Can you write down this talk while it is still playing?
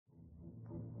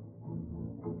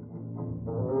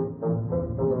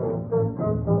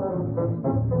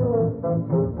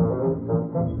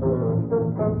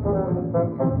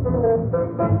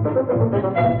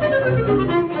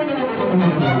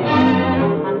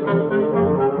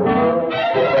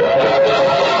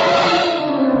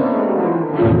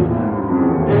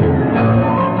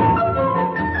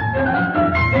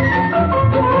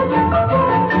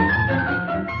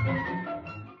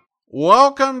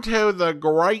Welcome to the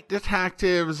Great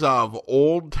Detectives of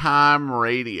Old Time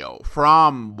Radio.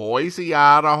 From Boise,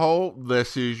 Idaho,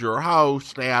 this is your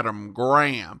host, Adam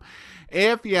Graham.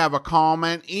 If you have a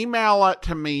comment, email it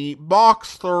to me,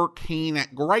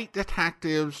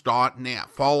 box13@greatdetectives.net.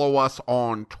 Follow us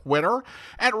on Twitter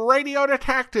at Radio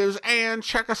Detectives and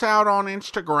check us out on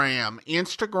Instagram,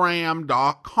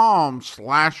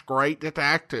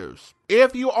 instagram.com/greatdetectives.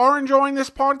 If you are enjoying this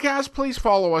podcast, please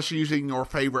follow us using your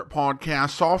favorite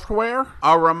podcast software.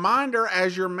 A reminder,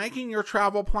 as you're making your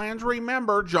travel plans,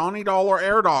 remember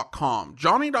JohnnyDollarAir.com.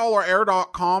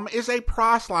 JohnnyDollarAir.com is a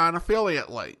Priceline affiliate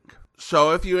link.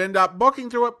 So if you end up booking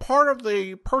through it, part of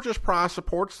the purchase price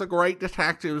supports the Great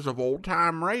Detectives of Old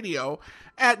Time Radio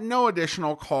at no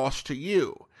additional cost to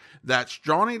you. That's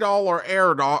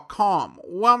JohnnyDollarAir.com.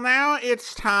 Well, now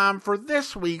it's time for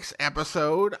this week's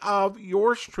episode of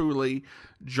yours truly,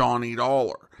 Johnny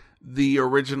Dollar. The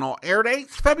original air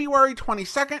dates, February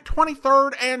 22nd,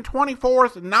 23rd, and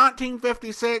 24th,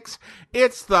 1956.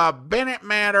 It's the Bennett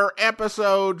Matter,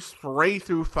 episodes 3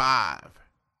 through 5.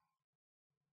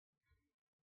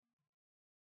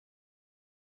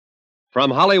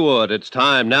 From Hollywood, it's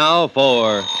time now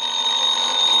for...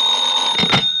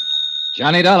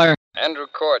 Johnny Dollar. Andrew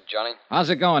Cord, Johnny. How's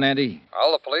it going, Andy?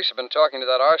 All the police have been talking to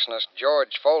that arsonist,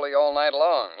 George Foley, all night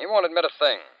long. He won't admit a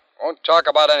thing. Won't talk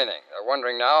about anything. They're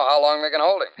wondering now how long they can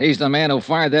hold him. He's the man who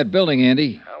fired that building,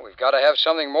 Andy. Well, we've got to have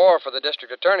something more for the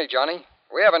district attorney, Johnny.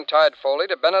 We haven't tied Foley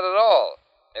to Bennett at all.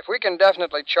 If we can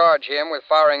definitely charge him with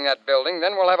firing that building,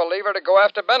 then we'll have a lever to go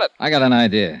after Bennett. I got an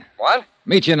idea. What?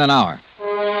 Meet you in an hour.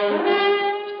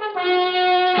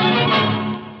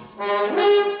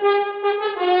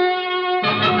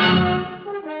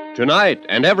 Tonight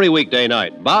and every weekday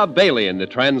night, Bob Bailey in the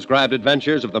transcribed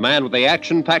adventures of the man with the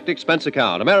action-packed expense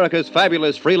account, America's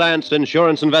fabulous freelance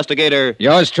insurance investigator.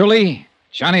 Yours truly,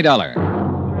 Johnny Dollar.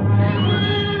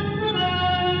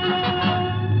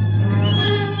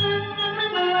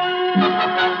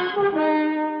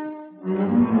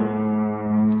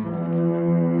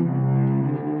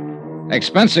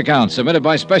 Expense account submitted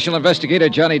by Special Investigator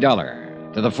Johnny Dollar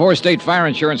to the Four-State Fire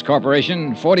Insurance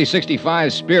Corporation,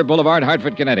 4065 Spear Boulevard,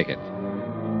 Hartford, Connecticut.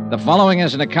 The following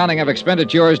is an accounting of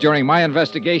expenditures during my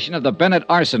investigation of the Bennett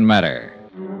arson matter.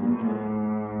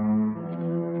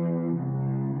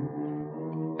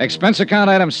 Expense account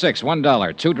item 6,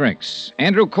 $1, 2 drinks.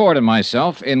 Andrew Cord and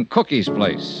myself in Cookie's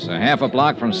Place, a half a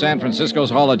block from San Francisco's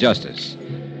Hall of Justice.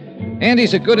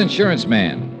 Andy's a good insurance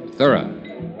man, thorough.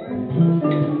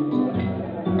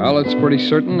 Well, it's pretty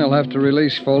certain they'll have to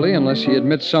release Foley unless he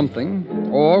admits something,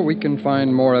 or we can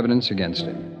find more evidence against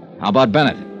him. How about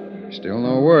Bennett? Still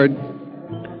no word.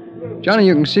 Johnny,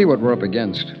 you can see what we're up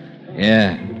against.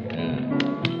 Yeah.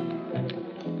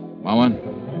 Want one?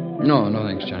 No,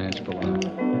 thanks, Johnny. It's full on.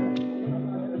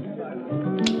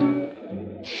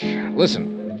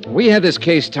 Listen, we had this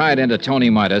case tied into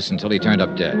Tony Midas until he turned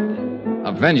up dead.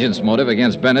 A vengeance motive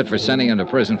against Bennett for sending him to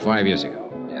prison 5 years ago.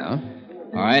 Yeah?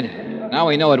 All right. Now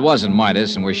we know it wasn't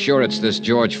Midas, and we're sure it's this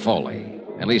George Foley.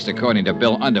 At least according to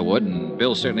Bill Underwood, and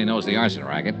Bill certainly knows the arson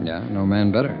racket. Yeah, no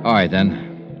man better. All right, then.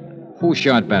 Who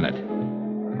shot Bennett?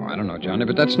 Oh, I don't know, Johnny,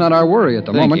 but that's not our worry at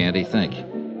the moment. Think, Andy, think.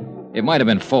 It might have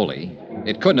been Foley.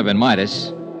 It couldn't have been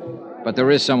Midas. But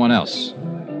there is someone else.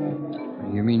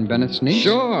 You mean Bennett's niece?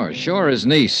 Sure, his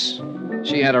niece.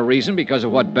 She had a reason because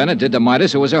of what Bennett did to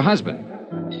Midas, who was her husband.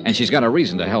 And she's got a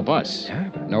reason to help us. Yeah,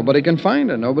 but nobody can find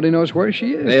her. Nobody knows where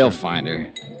she is. They'll find her.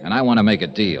 And I want to make a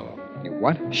deal. You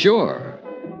what? Sure.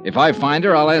 If I find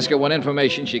her, I'll ask her what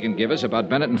information she can give us about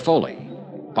Bennett and Foley.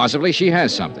 Possibly she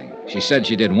has something. She said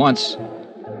she did once.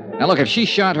 Now, look, if she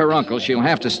shot her uncle, she'll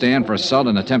have to stand for assault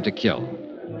and attempt to kill.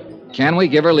 Can we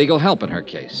give her legal help in her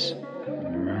case?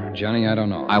 Johnny, I don't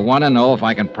know. I want to know if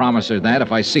I can promise her that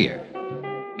if I see her.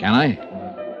 Can I?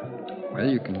 Well,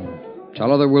 you can tell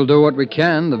her that we'll do what we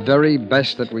can, the very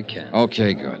best that we can.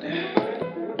 Okay, good.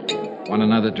 Want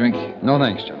another drink? No,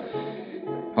 thanks, Johnny.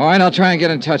 All right, I'll try and get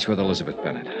in touch with Elizabeth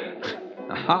Bennett.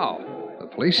 How? The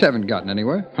police haven't gotten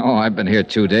anywhere. Oh, I've been here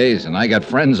 2 days, and I got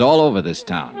friends all over this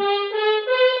town.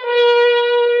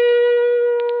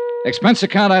 Expense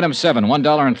account item 7,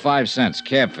 $1.05,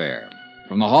 cab fare.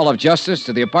 From the Hall of Justice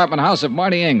to the apartment house of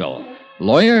Marty Engel,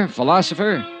 lawyer,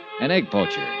 philosopher, and egg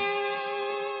poacher.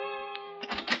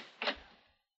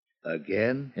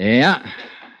 Again? Yeah.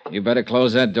 You better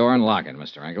close that door and lock it,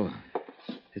 Mr. Engel.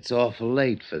 It's awful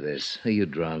late for this. Are you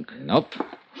drunk? Nope.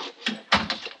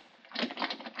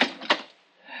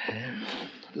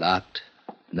 Locked?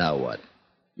 Now what?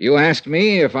 You asked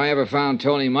me if I ever found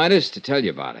Tony Midas to tell you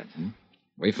about it.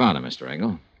 We found him, Mr.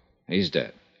 Engel. He's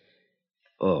dead.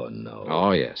 Oh, no.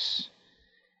 Oh, yes.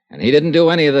 And he didn't do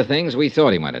any of the things we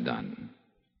thought he might have done.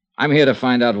 I'm here to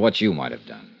find out what you might have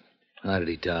done. How did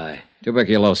he die?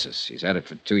 Tuberculosis. He's had it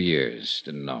for 2 years.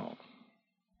 Didn't know.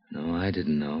 No, I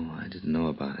didn't know. I didn't know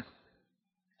about it.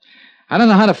 I don't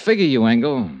know how to figure you,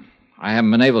 Engel. I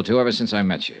haven't been able to ever since I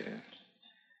met you.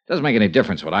 It doesn't make any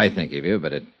difference what I think of you,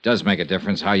 but it does make a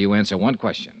difference how you answer one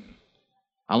question.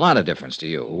 A lot of difference to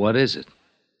you. What is it?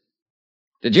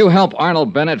 Did you help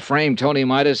Arnold Bennett frame Tony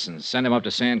Midas and send him up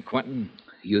to San Quentin?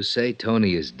 You say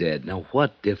Tony is dead. Now,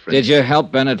 what difference? Did you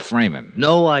help Bennett frame him?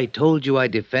 No, I told you I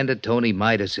defended Tony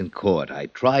Midas in court. I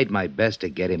tried my best to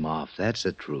get him off. That's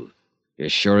the truth. You're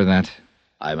sure of that?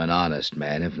 I'm an honest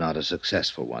man, if not a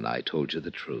successful one. I told you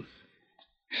the truth.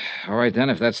 All right, then,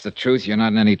 if that's the truth, you're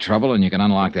not in any trouble and you can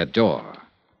unlock that door.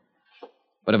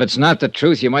 But if it's not the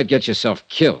truth, you might get yourself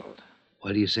killed.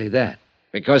 Why do you say that?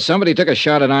 Because somebody took a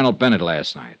shot at Arnold Bennett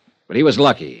last night. But he was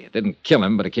lucky. It didn't kill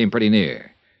him, but it came pretty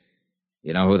near.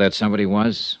 You know who that somebody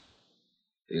was?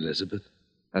 Elizabeth?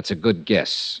 That's a good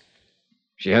guess.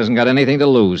 She hasn't got anything to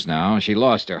lose now. She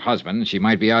lost her husband. She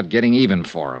might be out getting even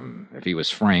for him if he was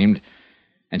framed.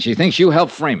 And she thinks you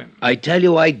helped frame him. I tell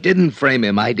you, I didn't frame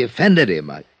him. I defended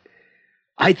him.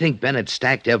 I think Bennett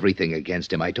stacked everything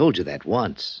against him. I told you that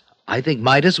once. I think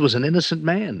Midas was an innocent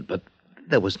man, but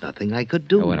there was nothing I could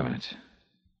do. Oh, wait a minute.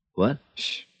 What?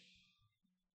 Shh.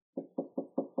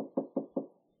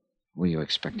 Who are you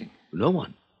expecting? No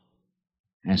one.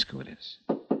 Ask who it is.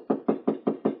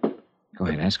 Go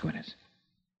ahead, ask who it is.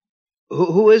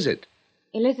 Who is it?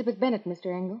 Elizabeth Bennett, Mr.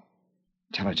 Engel.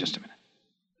 Tell her just a minute.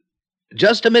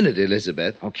 Just a minute,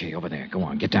 Elizabeth. Okay, over there. Go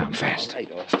on, get down fast. All right.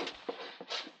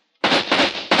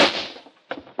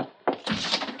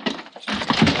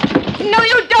 No,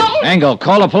 you don't! Engel,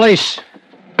 call the police.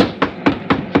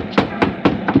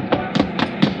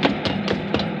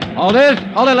 Hold it.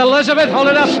 Hold it, Elizabeth. Hold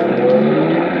it up.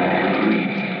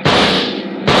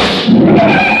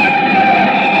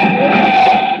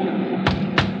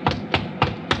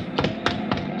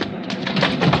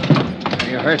 Are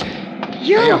you hurt?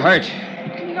 You? Are you hurt?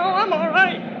 No, I'm all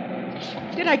right.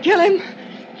 Did I kill him?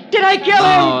 Did I kill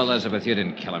him? No, Elizabeth, you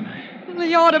didn't kill him. Well,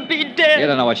 he ought to be dead. You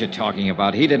don't know what you're talking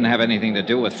about. He didn't have anything to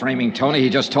do with framing Tony. He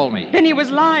just told me. Then he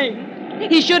was lying.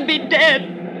 He should be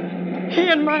dead. He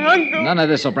and my uncle. None of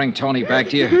this will bring Tony back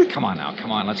to you. Come on now.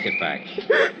 Come on. Let's get back.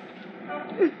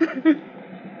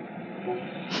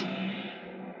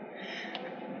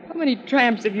 How many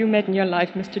tramps have you met in your life,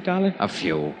 Mr. Dollar? A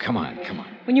few. Come on. Come on.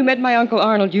 When you met my Uncle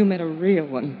Arnold, you met a real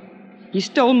one. He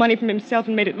stole money from himself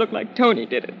and made it look like Tony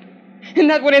did it. And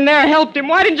that one in there helped him.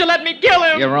 Why didn't you let me kill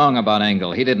him? You're wrong about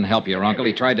Engel. He didn't help your uncle.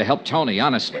 He tried to help Tony,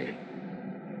 honestly.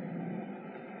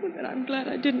 Well, then I'm glad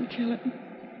I didn't kill him.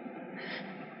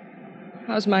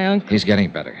 How's my uncle? He's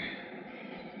getting better.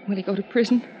 Will he go to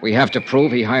prison? We have to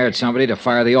prove he hired somebody to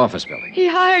fire the office building. He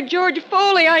hired George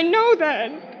Foley. I know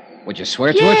that. Would you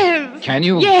swear to Yes. it? Can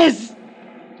you? Yes.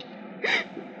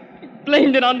 He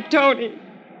blamed it on Tony.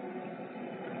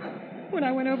 When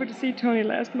I went over to see Tony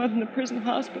last month in the prison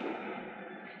hospital,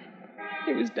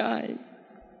 he was dying.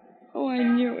 Oh, I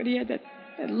knew it. He had that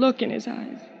look in his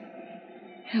eyes.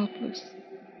 Helpless.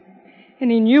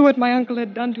 And he knew what my uncle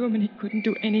had done to him, and he couldn't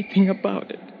do anything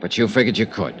about it. But you figured you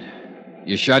could.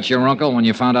 You shot your uncle when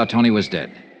you found out Tony was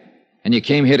dead. And you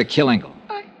came here to kill Engel.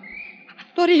 I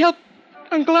thought he helped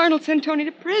Uncle Arnold send Tony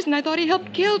to prison. I thought he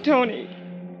helped kill Tony.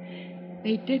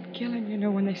 They did kill him, you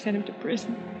know, when they sent him to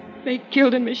prison. They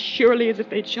killed him as surely as if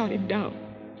they'd shot him down.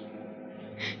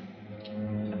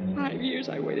 5 years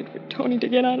I waited for Tony to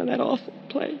get out of that awful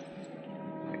place.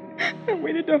 I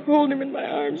waited to hold him in my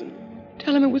arms and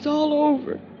tell him it was all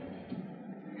over.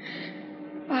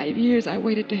 5 years I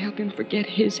waited to help him forget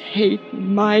his hate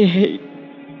and my hate.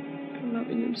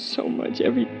 Loving him so much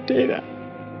every day that...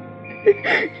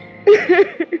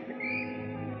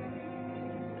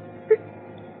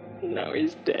 Now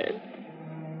he's dead.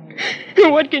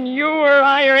 What can you or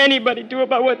I or anybody do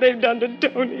about what they've done to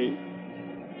Tony?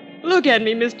 Look at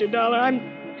me, Mr. Dollar.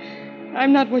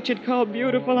 I'm not what you'd call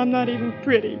beautiful. I'm not even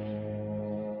pretty.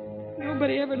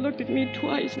 Nobody ever looked at me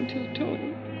twice until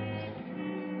Tony.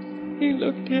 He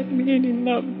looked at me and he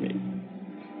loved me.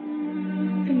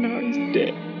 And now he's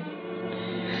dead.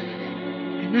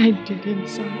 And I'm dead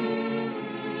inside.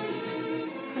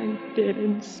 I'm dead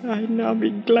inside, and I'll be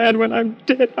glad when I'm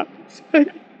dead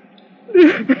outside.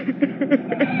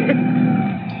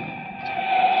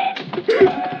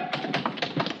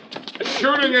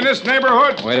 Shooting in this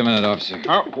neighborhood? Wait a minute, officer.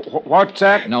 What's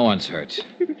that? No one's hurt.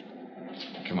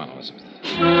 Come on, Elizabeth.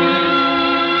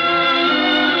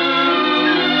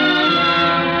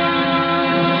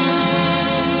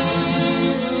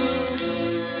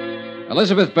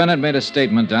 Elizabeth Bennett made a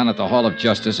statement down at the Hall of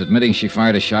Justice admitting she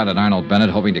fired a shot at Arnold Bennett,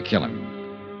 hoping to kill him.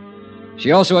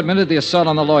 She also admitted the assault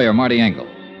on the lawyer, Marty Engel.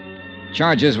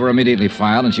 Charges were immediately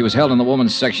filed, and she was held in the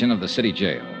women's section of the city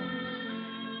jail.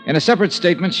 In a separate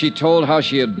statement, she told how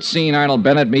she had seen Arnold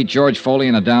Bennett meet George Foley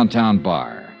in a downtown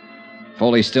bar.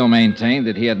 Foley still maintained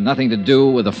that he had nothing to do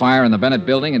with the fire in the Bennett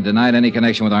building and denied any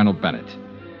connection with Arnold Bennett.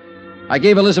 I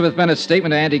gave Elizabeth Bennett's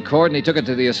statement to Andy Cord, and he took it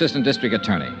to the assistant district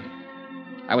attorney.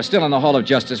 I was still in the Hall of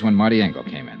Justice when Marty Engel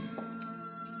came in.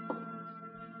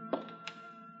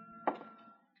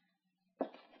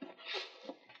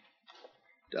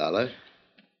 Dollar?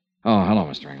 Oh, hello,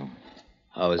 Mr. Engel.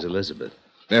 How is Elizabeth?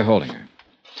 They're holding her.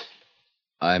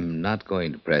 I'm not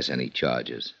going to press any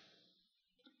charges.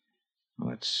 Well,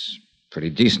 that's pretty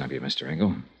decent of you, Mr.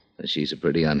 Engel. She's a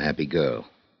pretty unhappy girl.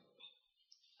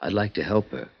 I'd like to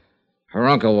help her. Her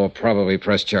uncle will probably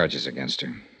press charges against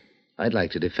her. I'd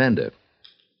like to defend her.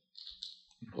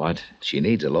 What? She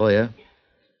needs a lawyer.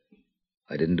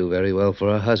 I didn't do very well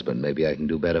for her husband. Maybe I can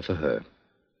do better for her.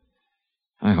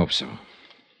 I hope so.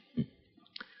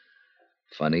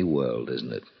 Funny world,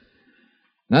 isn't it?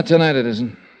 Not tonight, it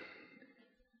isn't.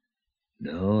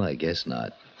 No, I guess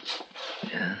not.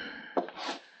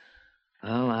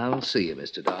 Well, I'll see you,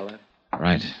 Mr. Dollar.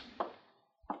 Right.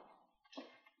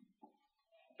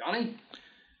 Johnny?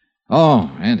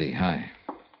 Oh, Andy, hi.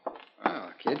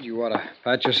 Well, kid, you ought to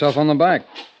pat yourself on the back.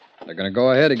 They're going to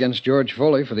go ahead against George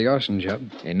Foley for the arson job.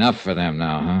 Enough for them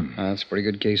now, huh? That's a pretty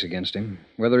good case against him,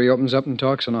 whether he opens up and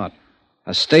talks or not.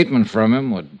 A statement from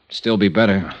him would still be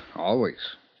better. Always.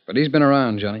 But he's been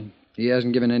around, Johnny. He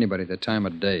hasn't given anybody the time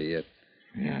of day yet.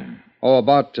 Yeah. Oh,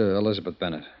 about Elizabeth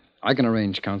Bennett. I can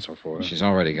arrange counsel for her. She's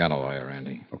already got a lawyer,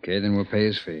 Andy. Okay, then we'll pay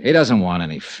his fee. He doesn't want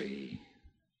any fee.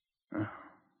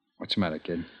 What's the matter,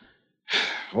 kid?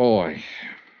 Boy,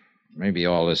 maybe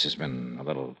all this has been a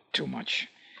little too much.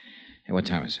 Hey, what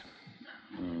time is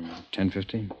it?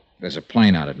 10:15. There's a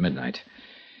plane out at midnight.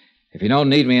 If you don't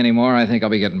need me anymore, I think I'll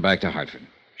be getting back to Hartford.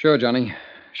 Sure, Johnny.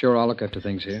 Sure, I'll look after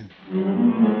things here.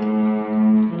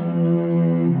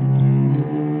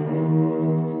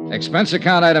 Expense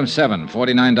account item 7,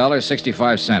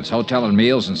 $49.65. Hotel and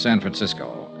meals in San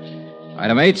Francisco.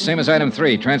 Item 8, same as item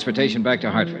 3, transportation back to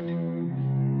Hartford.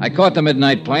 I caught the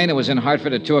midnight plane. It was in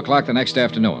Hartford at 2 o'clock the next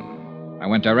afternoon. I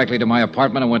went directly to my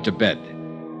apartment and went to bed.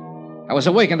 I was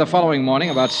awakened the following morning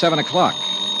about 7 o'clock.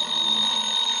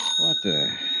 What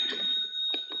the...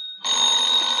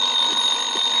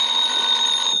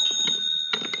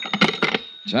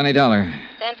 Johnny Dollar.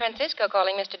 San Francisco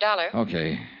calling, Mr. Dollar.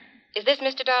 Okay. Is this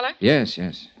Mr. Dollar? Yes,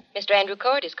 yes. Mr. Andrew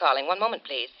Cord is calling. One moment,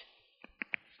 please.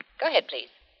 Go ahead, please.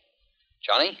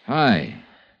 Johnny, Hi.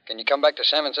 can you come back to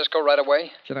San Francisco right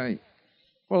away? Should I...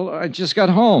 Well, I just got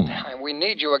home. We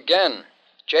need you again.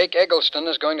 Jake Eggleston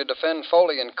is going to defend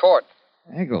Foley in court.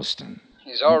 Eggleston?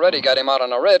 He's already got him out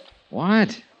on a writ.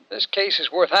 What? This case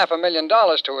is worth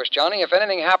 $500,000 to us, Johnny. If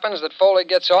anything happens that Foley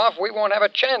gets off, we won't have a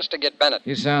chance to get Bennett.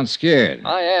 You sound scared.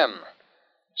 I am.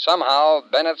 Somehow,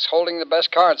 Bennett's holding the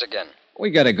best cards again. We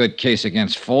got a good case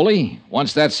against Foley.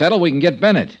 Once that's settled, we can get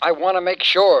Bennett. I want to make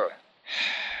sure.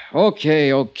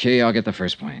 Okay. I'll get the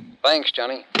first plane. Thanks,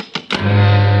 Johnny.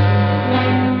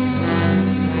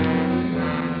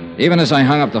 Even as I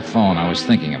hung up the phone, I was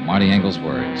thinking of Marty Engel's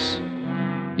words.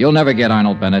 You'll never get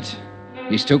Arnold Bennett.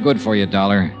 He's too good for you,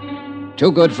 Dollar.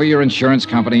 Too good for your insurance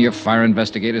company, your fire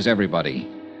investigators, everybody.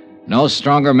 No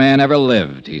stronger man ever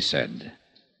lived, he said.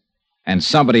 And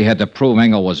somebody had to prove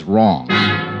Engel was wrong.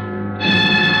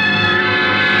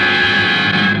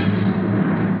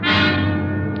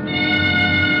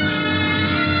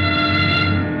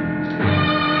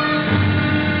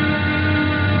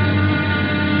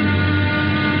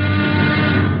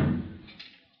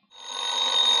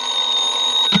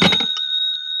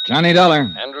 Johnny Dollar.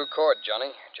 Andrew Cord, Johnny.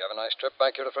 Did you have a nice trip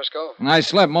back here to Frisco? I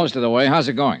slept most of the way. How's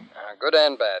it going? Good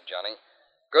and bad, Johnny.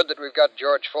 Good that we've got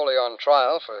George Foley on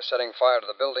trial for setting fire to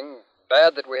the building.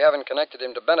 Bad that we haven't connected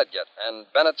him to Bennett yet. And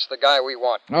Bennett's the guy we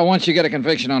want. Well, once you get a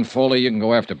conviction on Foley, you can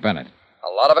go after Bennett. A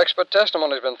lot of expert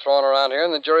testimony's been thrown around here,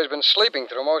 and the jury's been sleeping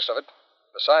through most of it.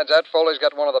 Besides that, Foley's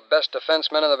got one of the best defense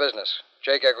men in the business,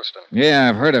 Jake Eggleston. Yeah,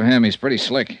 I've heard of him. He's pretty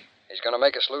slick. He's going to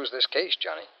make us lose this case,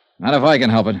 Johnny. Not if I can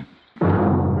help it.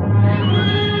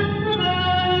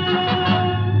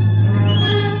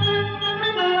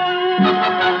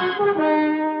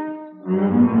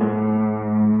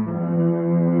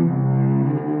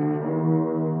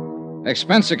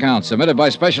 Expense account submitted by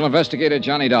Special Investigator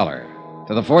Johnny Dollar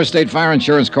to the Four State Fire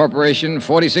Insurance Corporation,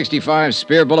 4065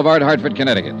 Spear Boulevard, Hartford,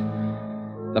 Connecticut.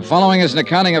 The following is an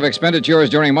accounting of expenditures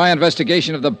during my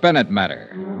investigation of the Bennett matter.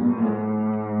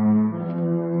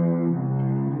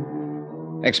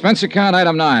 Expense account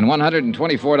item 9,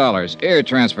 $124. Air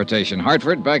transportation,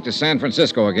 Hartford back to San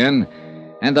Francisco again.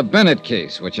 And the Bennett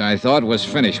case, which I thought was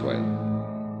finished with.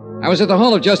 I was at the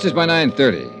Hall of Justice by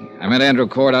 9:30. I met Andrew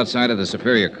Cord outside of the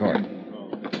Superior Court.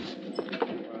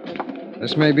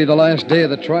 This may be the last day of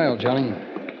the trial, Johnny.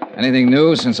 Anything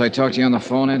new since I talked to you on the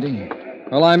phone, Andy?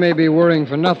 Well, I may be worrying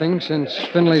for nothing, since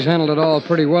Finley's handled it all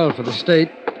pretty well for the state.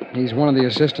 He's one of the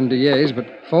assistant DAs, but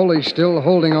Foley's still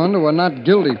holding on to a not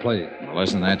guilty plea. Well,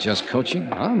 isn't that just coaching?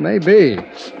 Maybe.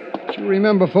 But you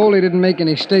remember Foley didn't make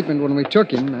any statement when we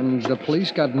took him, and the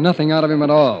police got nothing out of him at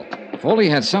all. Foley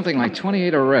had something like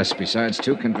 28 arrests besides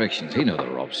 2 convictions. He knew the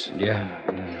ropes. Yeah.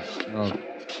 Well,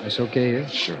 that's okay here?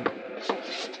 Sure.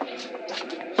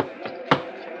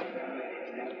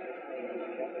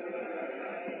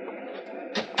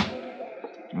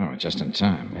 Oh, just in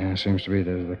time. Yeah, seems to be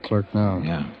the clerk now.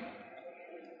 Yeah.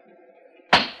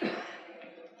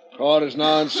 Court is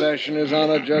now in session. His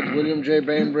Honor, Judge William J.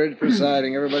 Bainbridge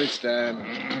presiding. Everybody stand.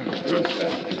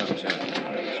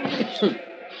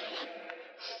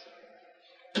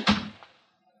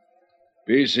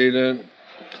 Be seated.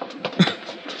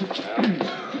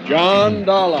 John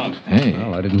Dollar. Hey.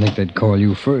 Well, I didn't think they'd call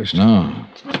you first. No.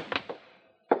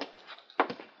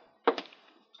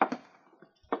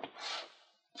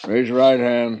 Raise your right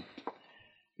hand.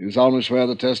 You solemnly swear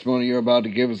the testimony you're about to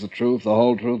give is the truth, the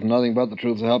whole truth, and nothing but the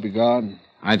truth to help you God?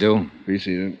 I do. Be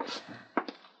seated.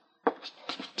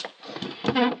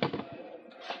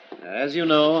 As you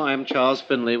know, I'm Charles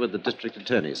Finley with the District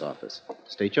Attorney's Office.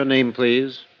 State your name,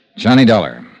 please. Johnny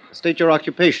Dollar. State your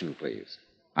occupation, please.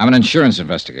 I'm an insurance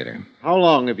investigator. How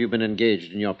long have you been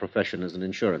engaged in your profession as an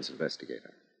insurance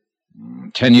investigator?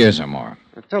 10 years or more.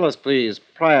 Now, tell us, please,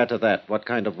 prior to that, what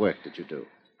kind of work did you do?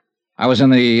 I was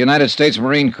in the United States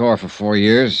Marine Corps for 4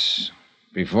 years.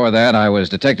 Before that, I was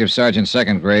Detective Sergeant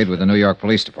 2nd grade with the New York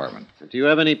Police Department. Do you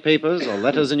have any papers or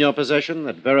letters in your possession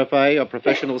that verify your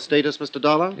professional status, Mr.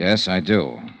 Dollar? Yes, I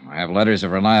do. I have letters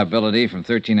of reliability from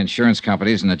 13 insurance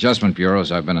companies and adjustment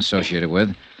bureaus I've been associated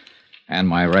with, and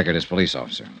my record as police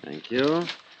officer. Thank you.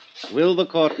 Will the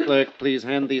court clerk please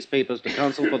hand these papers to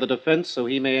counsel for the defense so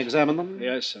he may examine them?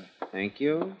 Yes, sir. Thank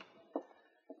you.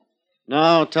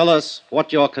 Now, tell us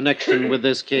what your connection with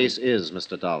this case is,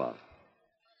 Mr. Dollar.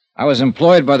 I was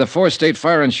employed by the Four-State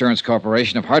Fire Insurance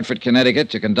Corporation of Hartford, Connecticut,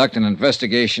 to conduct an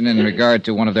investigation in regard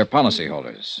to one of their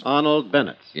policyholders. Arnold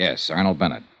Bennett. Yes, Arnold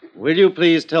Bennett. Will you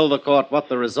please tell the court what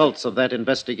the results of that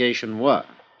investigation were?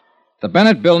 The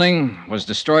Bennett building was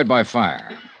destroyed by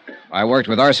fire. I worked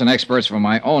with arson experts from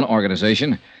my own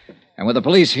organization and with the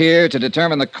police here to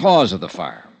determine the cause of the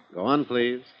fire. Go on,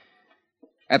 please.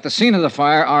 At the scene of the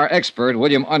fire, our expert,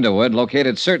 William Underwood,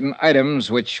 located certain items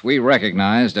which we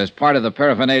recognized as part of the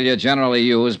paraphernalia generally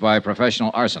used by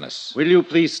professional arsonists. Will you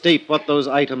please state what those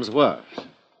items were?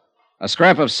 A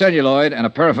scrap of celluloid and a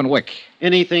paraffin wick.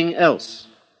 Anything else?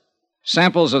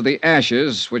 Samples of the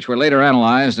ashes, which were later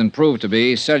analyzed and proved to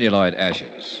be celluloid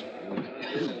ashes.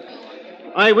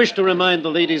 I wish to remind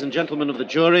the ladies and gentlemen of the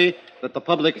jury that the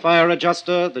public fire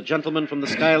adjuster, the gentleman from the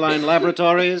Skyline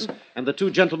Laboratories, and the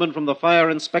 2 gentlemen from the Fire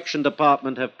Inspection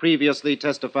Department have previously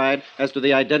testified as to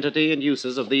the identity and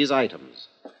uses of these items.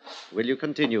 Will you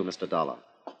continue, Mr. Dollar?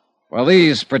 Well,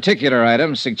 these particular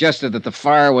items suggested that the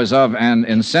fire was of an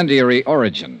incendiary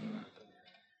origin.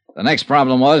 The next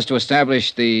problem was to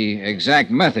establish the exact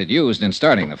method used in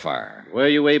starting the fire. Were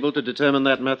you able to determine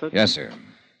that method? Yes, sir.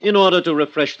 In order to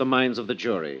refresh the minds of the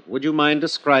jury, would you mind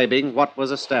describing what was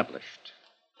established?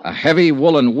 A heavy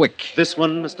woolen wick. This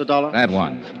one, Mr. Dollar? That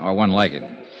one, or one like it.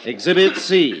 Exhibit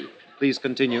C. Please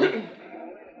continue.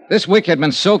 This wick had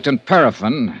been soaked in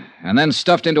paraffin and then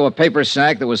stuffed into a paper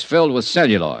sack that was filled with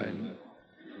celluloid.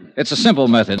 It's a simple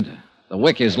method. The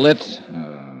wick is lit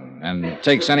and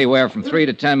takes anywhere from 3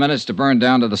 to 10 minutes to burn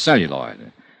down to the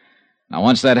celluloid. Now,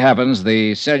 once that happens,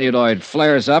 the celluloid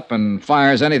flares up and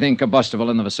fires anything combustible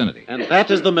in the vicinity. And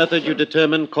that is the method you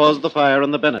determine caused the fire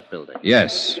in the Bennett building?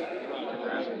 Yes.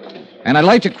 And I'd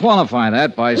like to qualify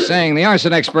that by saying the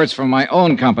arson experts from my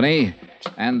own company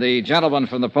and the gentlemen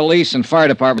from the police and fire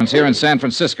departments here in San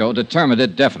Francisco determined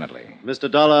it definitely.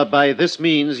 Mr. Dollar, by this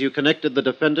means you connected the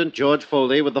defendant, George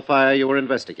Foley, with the fire you were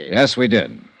investigating? Yes, we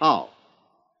did. How?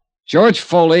 George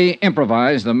Foley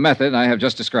improvised the method I have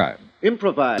just described.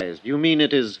 Improvised? You mean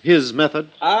it is his method?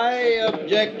 I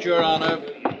object, Your Honor.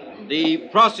 The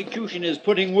prosecution is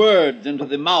putting words into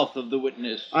the mouth of the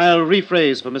witness. I'll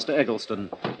rephrase for Mr.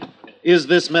 Eggleston. Is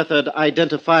this method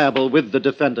identifiable with the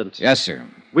defendant? Yes, sir.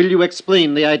 Will you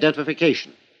explain the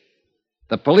identification?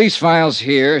 The police files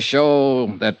here show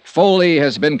that Foley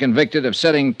has been convicted of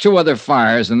setting 2 other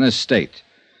fires in this state.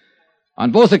 On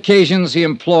both occasions, he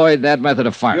employed that method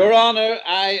of firing. Your Honor,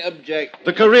 I object.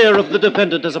 The career of the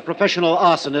defendant as a professional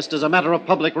arsonist is a matter of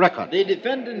public record. The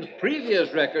defendant's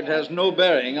previous record has no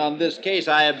bearing on this case.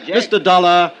 I object. Mr.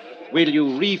 Dollar, will you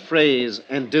rephrase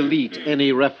and delete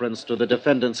any reference to the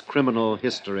defendant's criminal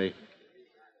history?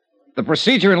 The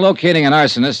procedure in locating an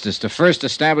arsonist is to first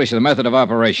establish the method of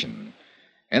operation.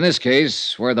 In this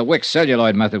case, where the Wick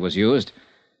celluloid method was used,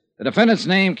 the defendant's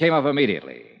name came up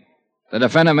immediately. The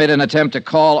defendant made an attempt to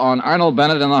call on Arnold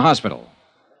Bennett in the hospital.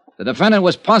 The defendant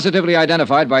was positively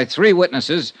identified by 3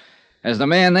 witnesses as the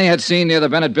man they had seen near the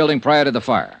Bennett building prior to the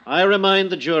fire. I remind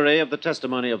the jury of the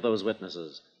testimony of those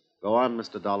witnesses. Go on,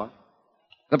 Mr. Dollar.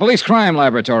 The police crime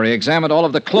laboratory examined all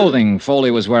of the clothing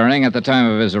Foley was wearing at the time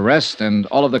of his arrest and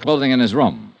all of the clothing in his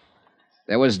room.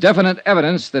 There was definite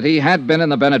evidence that he had been in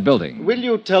the Bennett building. Will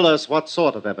you tell us what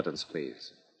sort of evidence,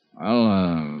 please?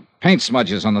 Well, paint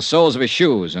smudges on the soles of his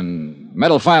shoes and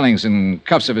metal filings and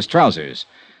cuffs of his trousers,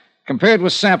 compared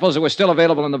with samples that were still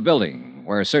available in the building,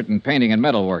 where certain painting and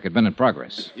metal work had been in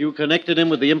progress. You connected him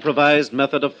with the improvised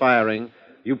method of firing.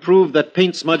 You proved that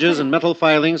paint smudges and metal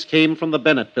filings came from the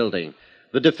Bennett building.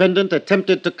 The defendant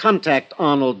attempted to contact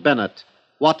Arnold Bennett.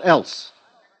 What else?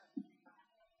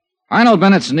 Arnold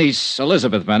Bennett's niece,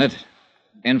 Elizabeth Bennett,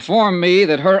 informed me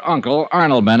that her uncle,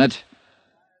 Arnold Bennett,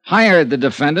 hired the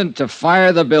defendant to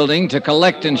fire the building to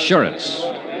collect insurance.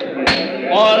 Order!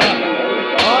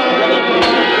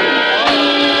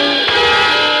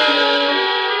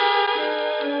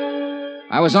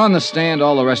 I was on the stand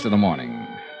all the rest of the morning.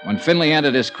 When Finley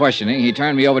ended his questioning, he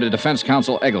turned me over to defense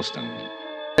counsel Eggleston.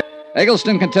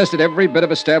 Eggleston contested every bit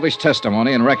of established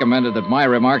testimony and recommended that my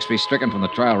remarks be stricken from the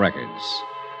trial records.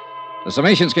 The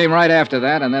summations came right after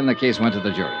that, and then the case went to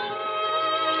the jury.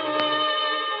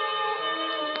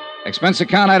 Expense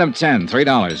account item 10,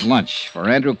 $3, lunch for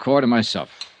Andrew Cord and myself.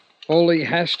 Foley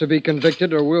has to be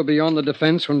convicted or we'll be on the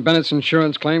defense when Bennett's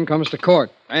insurance claim comes to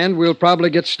court. And we'll probably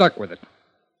get stuck with it.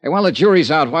 Hey, while the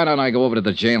jury's out, why don't I go over to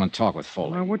the jail and talk with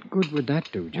Foley? Now, what good would that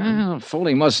do, John? Well,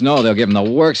 Foley must know they'll give him the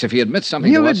works if he admits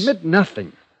something He'll to us. admit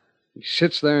nothing. He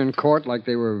sits there in court like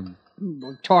they were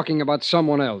talking about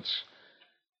someone else.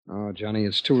 Oh, Johnny,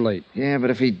 it's too late. Yeah, but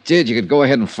if he did, you could go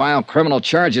ahead and file criminal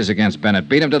charges against Bennett.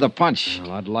 Beat him to the punch.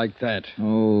 Well, I'd like that.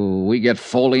 Oh, we get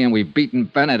Foley and we've beaten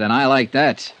Bennett, and I like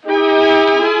that.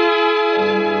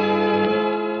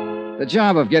 The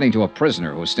job of getting to a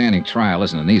prisoner who's standing trial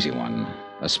isn't an easy one,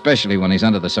 especially when he's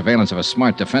under the surveillance of a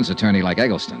smart defense attorney like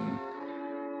Eggleston.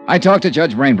 I talked to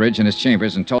Judge Brainbridge in his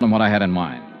chambers and told him what I had in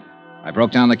mind. I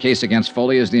broke down the case against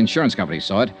Foley as the insurance company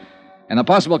saw it, and the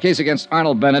possible case against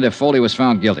Arnold Bennett if Foley was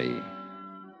found guilty.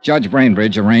 Judge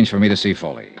Brainbridge arranged for me to see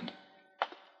Foley.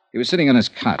 He was sitting on his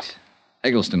cot.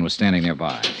 Eggleston was standing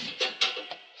nearby.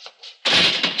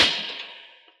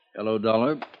 Hello,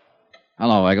 Dollar.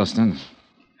 Hello, Eggleston.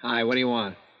 Hi, what do you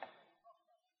want?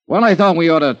 Well, I thought we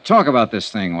ought to talk about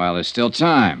this thing while there's still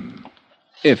time.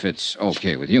 If it's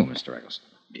okay with you, Mr. Eggleston.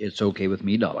 It's okay with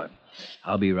me, Dollar.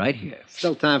 I'll be right here.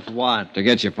 Still time for what? To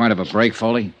get you part of a break,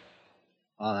 Foley.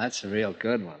 Oh, that's a real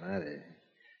good one, that is.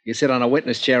 You sit on a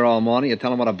witness chair all morning, you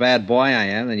tell them what a bad boy I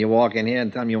am, then you walk in here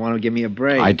and tell them you want to give me a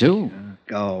break. I do.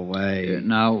 Go away.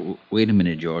 Now, wait a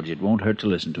minute, George. It won't hurt to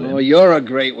listen to him. Oh, you're a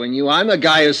great one, you. I'm the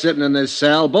guy who's sitting in this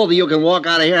cell. Both of you can walk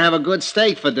out of here and have a good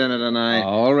steak for dinner tonight.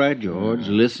 All right, George.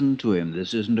 Listen to him.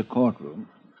 This isn't a courtroom.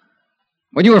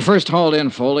 When you were first hauled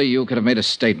in, Foley, you could have made a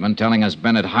statement telling us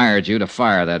Bennett hired you to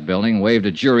fire that building, waived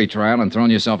a jury trial, and thrown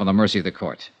yourself on the mercy of the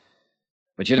court.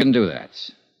 But you didn't do that.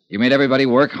 You made everybody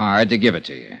work hard to give it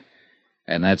to you.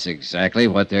 And that's exactly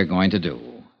what they're going to do.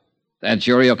 That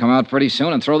jury will come out pretty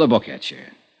soon and throw the book at you.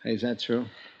 Hey, is that true?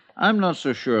 I'm not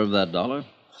so sure of that, Dollar.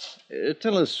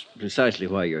 Tell us precisely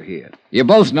why you're here. You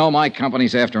both know my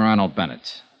company's after Arnold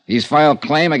Bennett. He's filed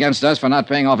claim against us for not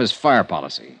paying off his fire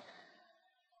policy.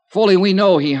 Foley, we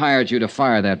know he hired you to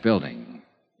fire that building.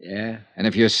 Yeah? And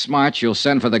if you're smart, you'll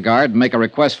send for the guard and make a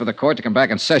request for the court to come back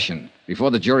in session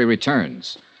before the jury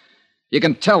returns. You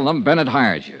can tell them Bennett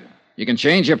hired you. You can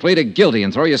change your plea to guilty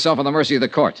and throw yourself on the mercy of the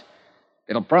court.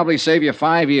 It'll probably save you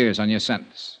 5 years on your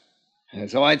sentence.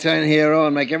 So I turn hero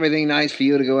and make everything nice for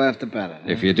you to go after Bennett.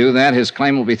 If you do that, his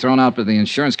claim will be thrown out by the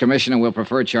insurance commission and we'll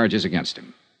prefer charges against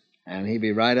him. And he'd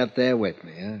be right up there with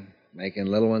me, huh? Making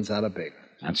little ones out of big ones.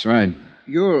 That's right.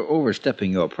 You're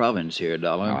overstepping your province here,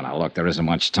 Dollar. Oh, now, look, there isn't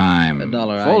much time.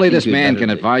 Dollar, Foley, this man can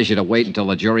advise you to wait until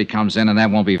the jury comes in, and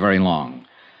that won't be very long.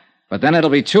 But then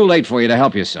it'll be too late for you to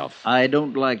help yourself. I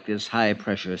don't like this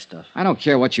high-pressure stuff. I don't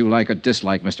care what you like or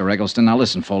dislike, Mr. Eggleston. Now,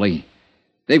 listen, Foley.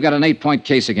 They've got an 8-point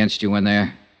case against you in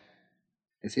there.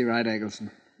 Is he right, Eggleston?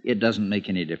 It doesn't make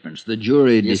any difference. The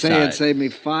jury You decides. say it saved me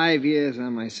 5 years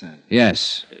on my sentence.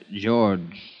 Yes.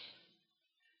 George,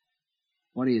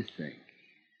 What do you think?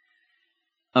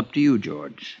 up to you,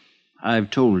 George. I've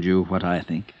told you what I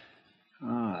think.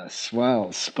 Ah,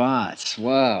 swell spot,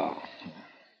 swell.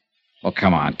 Oh,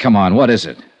 come on. What is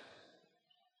it?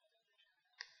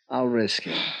 I'll risk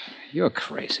it. You're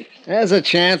crazy. There's a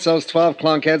chance those 12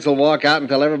 clunkheads will walk out and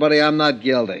tell everybody I'm not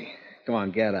guilty. Come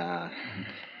on, get out.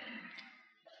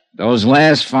 Those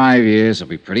last 5 years will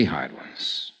be pretty hard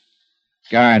ones.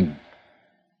 Guard.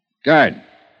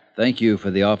 Thank you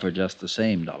for the offer just the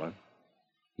same, Dollar.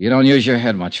 You don't use your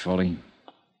head much, Foley.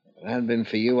 If it hadn't been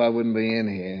for you, I wouldn't be in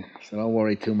here. So don't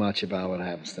worry too much about what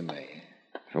happens to me.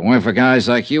 If it weren't for guys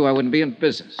like you, I wouldn't be in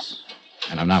business.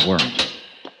 And I'm not worried.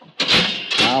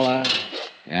 Dollar.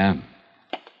 Yeah?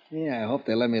 Yeah, I hope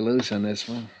they let me loose on this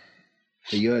one.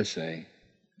 For your sake.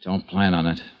 Don't plan on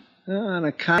it. On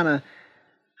account of...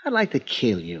 I'd like to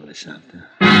kill you or something.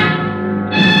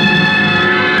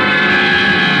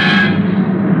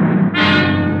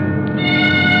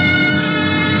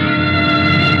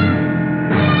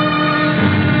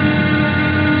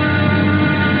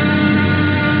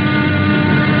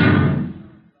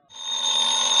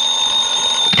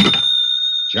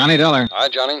 Johnny Dollar. Hi,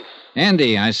 Johnny.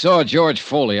 Andy, I saw George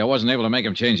Foley. I wasn't able to make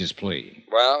him change his plea.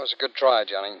 Well, it was a good try,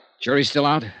 Johnny. Jury's still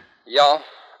out? Yeah,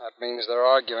 that means they're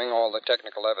arguing all the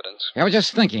technical evidence. I was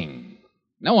just thinking.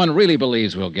 No one really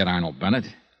believes we'll get Arnold Bennett.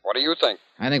 What do you think?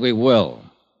 I think we will.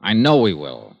 I know we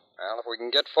will. Well, if we can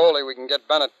get Foley, we can get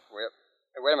Bennett.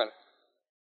 Hey, wait a minute.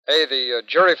 Hey, the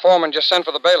jury foreman just sent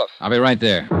for the bailiff. I'll be right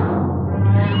there.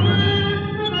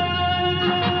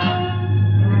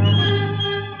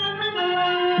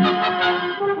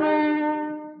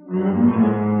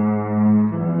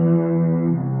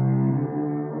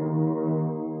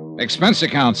 Expense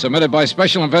account submitted by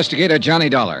Special Investigator Johnny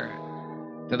Dollar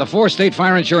to the 4-State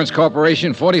Fire Insurance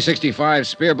Corporation, 4065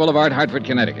 Spear Boulevard, Hartford,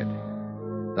 Connecticut.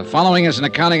 The following is an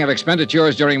accounting of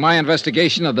expenditures during my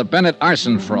investigation of the Bennett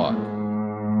arson fraud.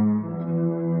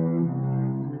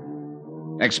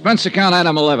 Expense account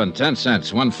item 11, 10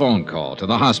 cents, one phone call to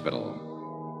the hospital.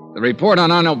 The report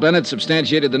on Arnold Bennett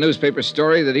substantiated the newspaper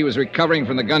story that he was recovering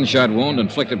from the gunshot wound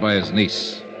inflicted by his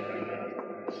niece.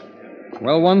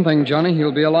 Well, one thing, Johnny,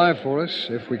 he'll be alive for us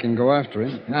if we can go after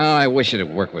him. Oh, I wish it'd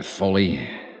work with Foley.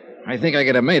 I think I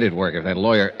could have made it work if that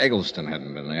lawyer Eggleston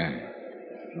hadn't been there.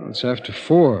 Well, it's after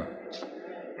 4.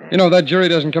 You know, if that jury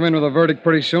doesn't come in with a verdict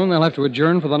pretty soon, they'll have to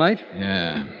adjourn for the night.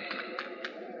 Yeah.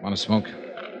 Want to smoke?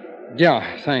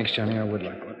 Yeah, thanks, Johnny. I would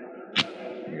like one.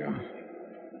 Yeah.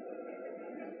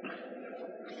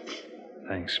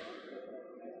 Thanks.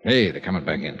 Hey, they're coming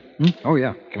back in. Oh,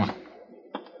 yeah. Come on.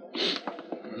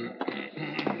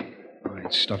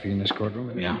 It's stuffy in this courtroom.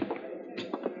 Isn't it? Yeah.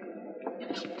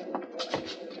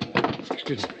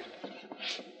 Excuse me.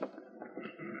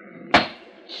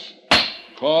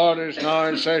 Court is now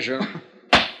in session.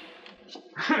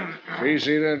 Be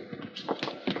seated.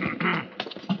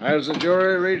 Has the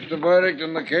jury reached a verdict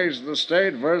in the case of the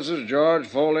state versus George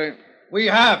Foley? We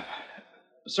have,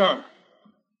 sir.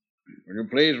 Will you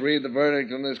please read the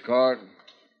verdict in this court?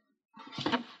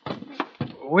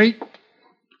 Wait.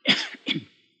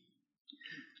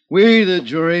 We, the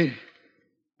jury,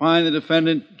 find the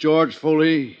defendant, George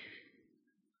Foley,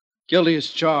 guilty as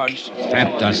charged.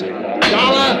 That does it.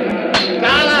 Dollar!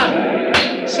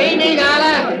 Dollar! See me,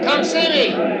 Dollar? Come see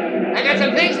me. I got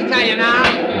some things to tell you now.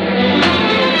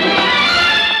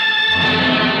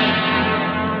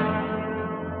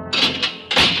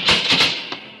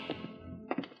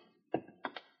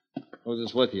 Who's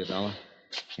this with you, Dollar?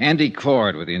 Andy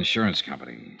Cord with the insurance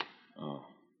company. Oh.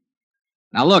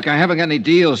 Now, look, I haven't got any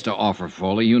deals to offer,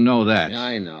 Foley. You know that. Yeah,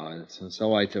 I know. And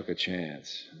so I took a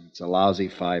chance. It's a lousy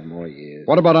 5 more years.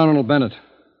 What about Arnold Bennett?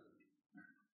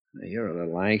 You're a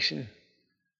little anxious.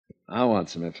 I want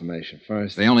some information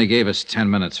first. They only gave us 10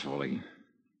 minutes, Foley.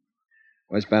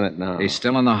 Where's Bennett now? He's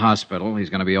still in the hospital. He's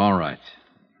going to be all right.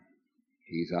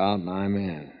 He's out and I'm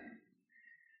in.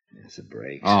 It's a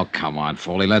break. Oh, come on,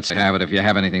 Foley. Let's have it if you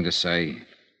have anything to say.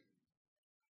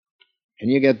 Can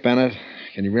you get Bennett?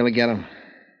 Can you really get him?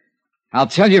 I'll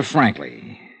tell you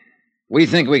frankly. We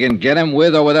think we can get him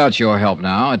with or without your help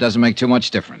now. It doesn't make too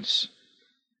much difference.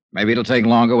 Maybe it'll take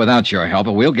longer without your help,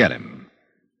 but we'll get him.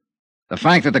 The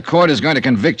fact that the court is going to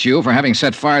convict you for having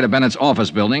set fire to Bennett's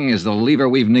office building is the lever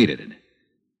we've needed.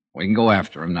 We can go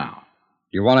after him now.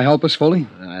 You want to help us, Foley?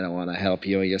 I don't want to help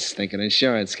you or your stinking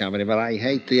insurance company, but I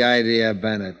hate the idea of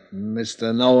Bennett.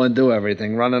 Mr. Know-and-do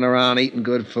everything, running around eating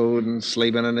good food and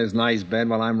sleeping in his nice bed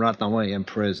while I'm rotting away in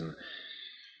prison.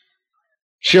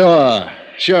 Sure.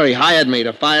 He hired me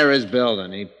to fire his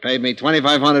building. He paid me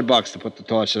 $2,500 to put the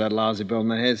torch to that lousy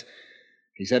building of his.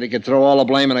 He said he could throw all the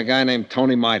blame on a guy named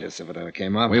Tony Midas if it ever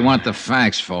came up. We want the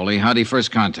facts, Foley. How'd he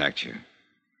first contact you?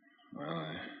 Well,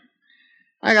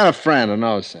 I got a friend who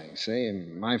knows things, see?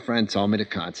 And my friend told me to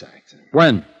contact him.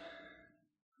 When?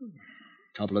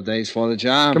 A couple of days before the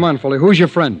job. Come on, Foley. Who's your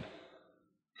friend?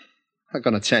 I'm not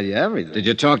going to tell you everything. Did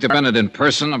you talk to Bennett in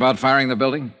person about firing the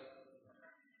building?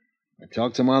 I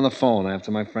talked to him on the phone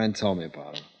after my friend told me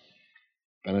about him.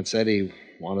 Bennett said he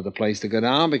wanted the place to go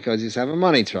down because he's having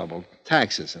money trouble,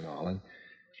 taxes and all. And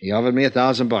he offered me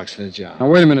 $1,000 for the job. Now,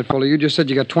 wait a minute, Foley. You just said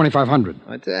you got $2,500.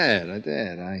 I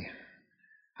did.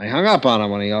 I hung up on him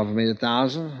when he offered me the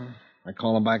 $1,000. I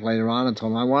called him back later on and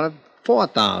told him I wanted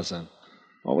 $4,000.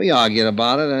 Well, we argued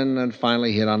about it and then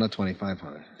finally hit on the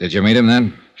 $2,500. Did you meet him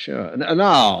then? Sure.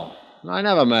 No, I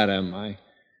never met him.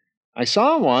 I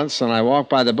saw him once, and I walked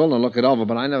by the building and looked it over,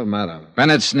 but I never met him.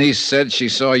 Bennett's niece said she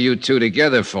saw you two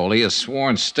together, Foley, a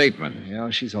sworn statement. Yeah,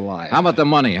 she's a liar. How about the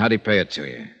money? How'd he pay it to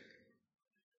you?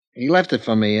 He left it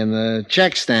for me in the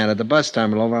check stand at the bus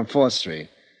terminal over on 4th Street.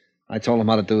 I told him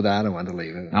how to do that and when to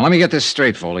leave it. Now, let me get this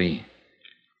straight, Foley.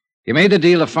 You made the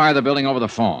deal to fire the building over the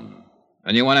phone,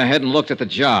 and you went ahead and looked at the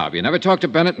job. You never talked to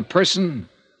Bennett in person?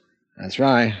 That's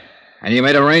right. And you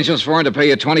made arrangements for him to pay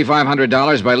you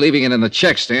 $2,500 by leaving it in the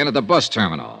check stand at the bus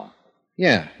terminal?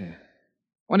 Yeah.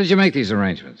 When did you make these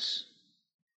arrangements?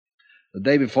 The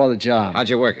day before the job. How'd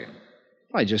you work it?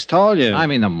 I just told you. I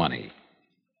mean the money.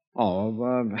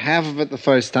 Oh, half of it the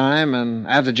first time, and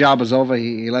after the job was over,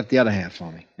 he left the other half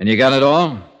for me. And you got it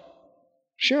all?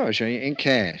 Sure, in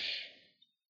cash.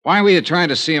 Why were you trying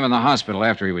to see him in the hospital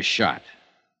after he was shot?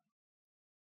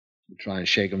 Try and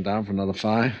shake him down for another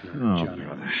 5? Oh,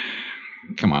 brother.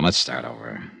 Come on, let's start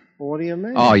over. Well, what do you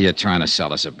mean? Oh, you're trying to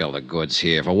sell us a bill of goods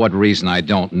here. For what reason, I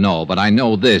don't know, but I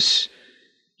know this.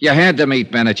 You had to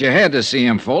meet Bennett. You had to see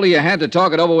him, Foley. You had to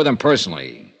talk it over with him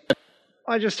personally.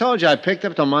 I just told you I picked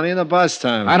up the money in the bus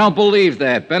terminal. I don't believe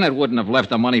that. Bennett wouldn't have left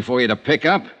the money for you to pick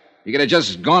up. You could have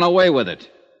just gone away with it.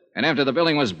 And after the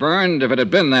building was burned, if it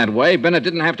had been that way, Bennett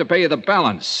didn't have to pay you the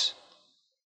balance.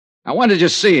 Now, when did you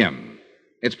see him?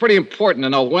 It's pretty important to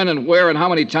know when and where and how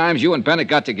many times you and Bennett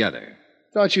got together.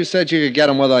 Thought you said you could get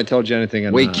him whether I told you anything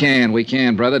or not. We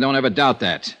can, brother. Don't ever doubt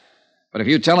that. But if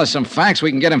you tell us some facts,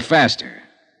 we can get him faster.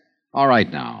 All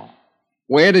right, now.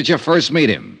 Where did you first meet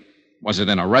him? Was it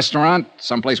in a restaurant?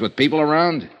 Someplace with people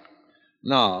around?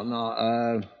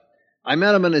 No. I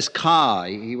met him in his car.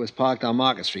 He was parked on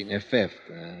Market Street near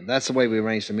 5th. That's the way we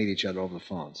arranged to meet each other over the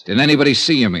phones. Did anybody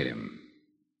see you meet him?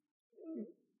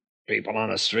 People on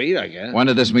the street, I guess. When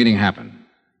did this meeting happen?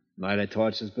 Night I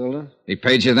torched this building? He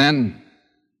paid you then?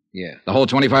 Yeah. The whole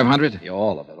 $2,500? Yeah,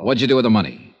 all of it. What'd you do with the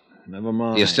money? Never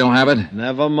mind. You still have it?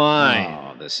 Never mind.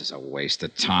 Oh, this is a waste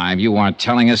of time. You aren't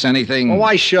telling us anything. Well,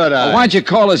 why should I? Well, why'd you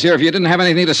call us here if you didn't have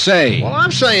anything to say? Well,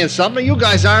 I'm saying something. You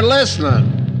guys aren't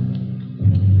listening.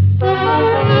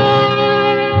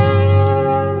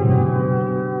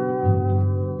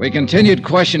 We continued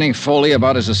questioning Foley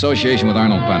about his association with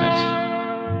Arnold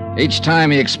Bennett. Each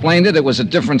time he explained it, it was a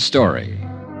different story.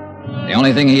 The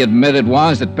only thing he admitted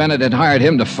was that Bennett had hired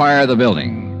him to fire the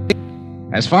building.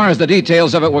 As far as the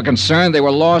details of it were concerned, they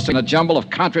were lost in a jumble of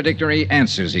contradictory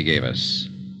answers he gave us.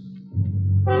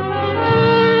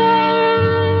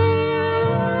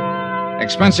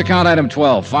 Expense account item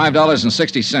 12,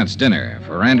 $5.60, dinner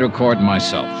for Andrew Cord and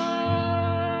myself.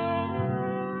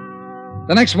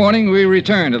 The next morning, we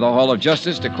returned to the Hall of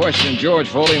Justice to question George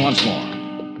Foley once more.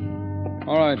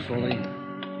 All right, Foley.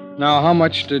 Now, how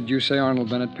much did you say Arnold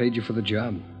Bennett paid you for the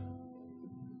job?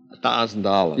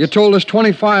 $1,000. You told us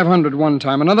 $2,500 one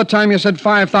time. Another time you said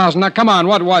 $5,000. Now, come on,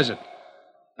 what was it?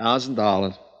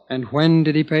 $1,000. And when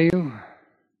did he pay you?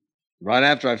 Right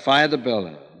after I fired the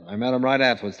building. I met him right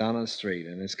afterwards down on the street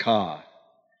in his car.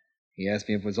 He asked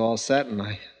me if it was all set, and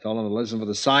I told him to listen for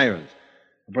the sirens.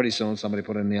 And pretty soon, somebody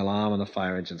put in the alarm, and the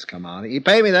fire engines come out. He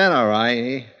paid me then, all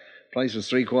right. The place was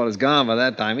 3/4 gone by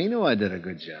that time. He knew I did a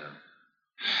good job.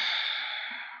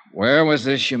 Where was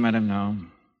this you met him now?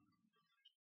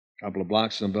 A couple of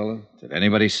blocks from the building. Did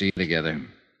anybody see you together?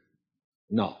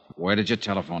 No. Where did you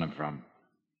telephone him from?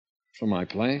 From my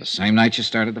place. The same night you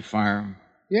started the fire?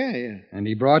 Yeah. And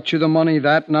he brought you the money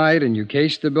that night, and you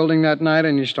cased the building that night,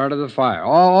 and you started the fire.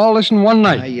 All this in one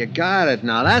night. Now, you got it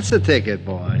now. That's the ticket,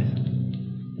 boy.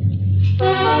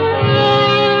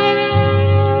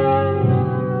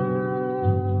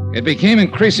 It became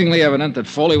increasingly evident that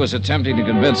Foley was attempting to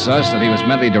convince us that he was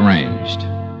mentally deranged.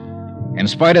 In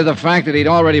spite of the fact that he'd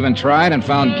already been tried and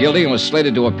found guilty and was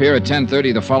slated to appear at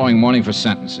 10:30 the following morning for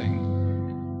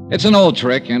sentencing. It's an old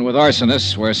trick, and with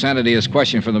arsonists, where sanity is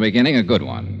questioned from the beginning, a good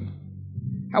one.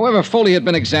 However, Foley had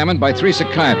been examined by 3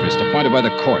 psychiatrists appointed by the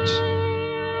court.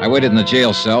 I waited in the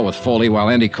jail cell with Foley while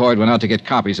Andy Coyd went out to get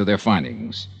copies of their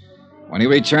findings. When he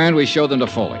returned, we showed them to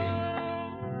Foley.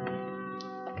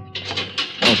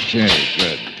 Okay,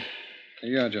 good.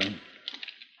 Here you are, John.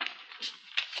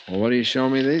 Well, what are you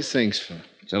showing me these things for?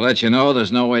 To let you know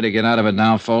there's no way to get out of it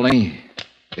now, Foley.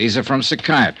 These are from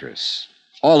psychiatrists.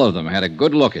 All of them had a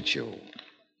good look at you.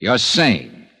 You're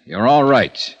sane. You're all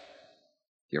right.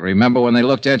 You remember when they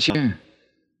looked at you?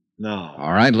 No.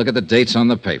 All right, look at the dates on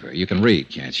the paper. You can read,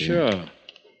 can't you? Sure.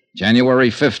 January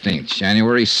 15th,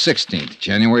 January 16th,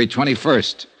 January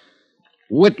 21st.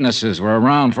 Witnesses were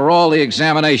around for all the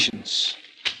examinations.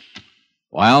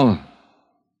 Well?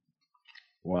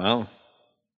 Well?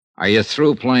 Are you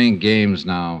through playing games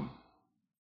now?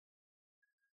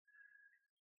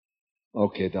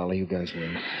 Okay, Dolly, you guys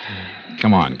win.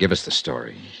 Come on, give us the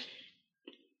story.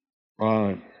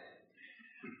 I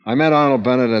met Arnold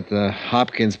Bennett at the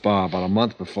Hopkins bar about a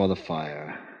month before the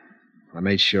fire. I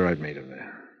made sure I'd meet him there.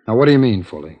 Now, what do you mean,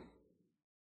 Foley?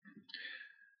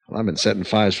 Well, I've been setting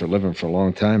fires for a living for a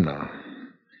long time now.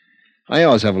 I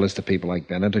always have a list of people like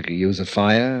Bennett who could use a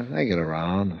fire. They get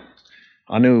around.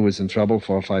 I knew he was in trouble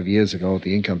 4 or 5 years ago with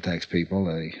the income tax people.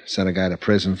 They sent a guy to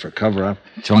prison for cover-up.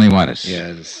 Tony Midas.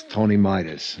 Yes, Tony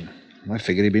Midas. I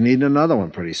figured he'd be needing another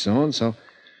one pretty soon, so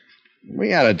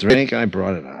we had a drink. I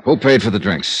brought it up. Who paid for the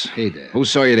drinks? He did. Who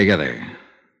saw you together?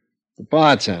 The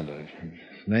bartender.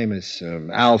 His name is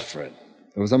Alfred.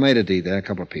 There was a maitre d' there, a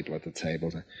couple of people at the table.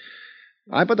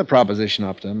 I put the proposition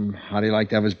up to him. How'd he like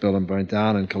to have his building burnt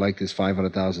down and collect his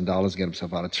 $500,000 to get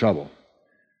himself out of trouble?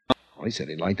 Well, he said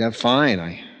he'd like that fine.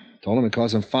 I told him it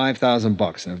cost him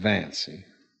 $5,000 in advance. He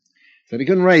said he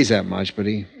couldn't raise that much, but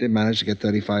he did manage to get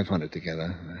 $3,500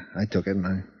 together. I took it,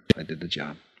 and I did the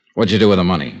job. What'd you do with the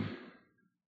money?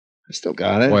 I still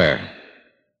got it. Where?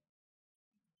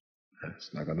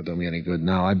 It's not going to do me any good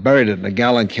now. I buried it in a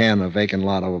gallon can in a vacant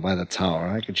lot over by the tower.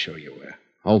 I could show you where.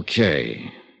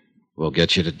 Okay. We'll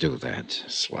get you to do that.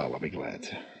 Swell, I'll be glad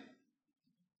to.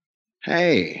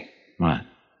 Hey. What?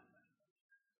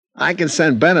 I can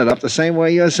send Bennett up the same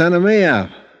way you're sending me up.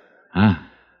 Huh?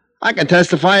 I can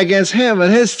testify against him at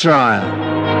his trial.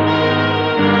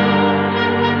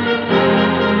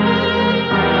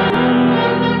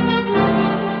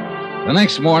 The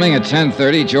next morning at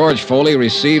 10:30, George Foley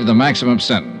received the maximum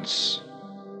sentence.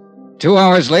 2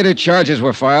 hours later, charges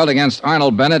were filed against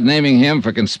Arnold Bennett, naming him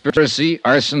for conspiracy,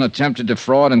 arson, attempted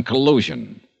defraud, and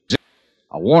collusion.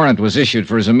 A warrant was issued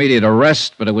for his immediate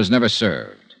arrest, but it was never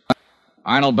served.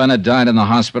 Arnold Bennett died in the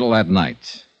hospital that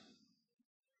night.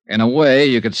 In a way,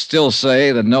 you could still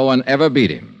say that no one ever beat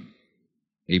him.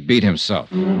 He beat himself.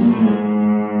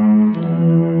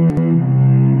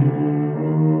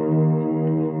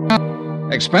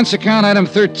 Expense account item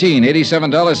 13,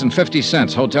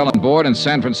 $87.50, hotel and board in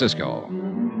San Francisco.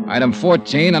 Item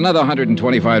 14, another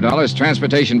 $125,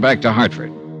 transportation back to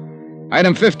Hartford.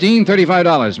 Item 15,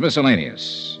 $35,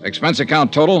 miscellaneous. Expense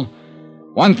account total,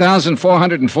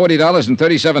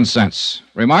 $1,440.37.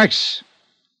 Remarks?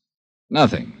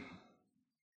 Nothing.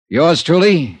 Yours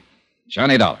truly,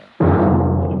 Johnny Dollar.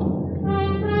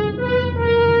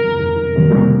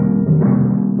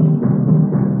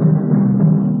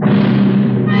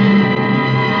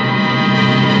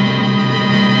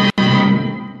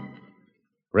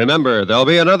 Remember, there'll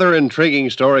be another intriguing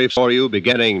story for you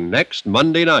beginning next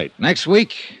Monday night. Next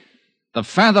week, the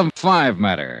Fathom 5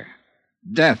 matter.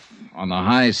 Death on the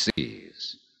high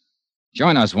seas.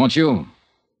 Join us, won't you?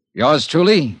 Yours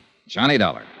truly, Johnny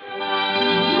Dollar.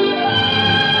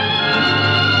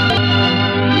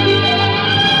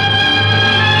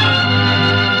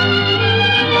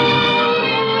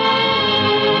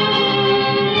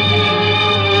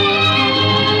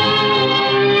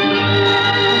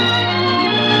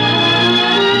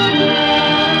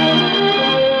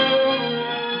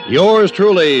 Yours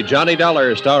truly, Johnny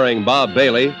Dollar, starring Bob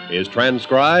Bailey, is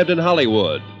transcribed in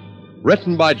Hollywood.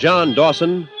 Written by John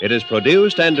Dawson, it is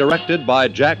produced and directed by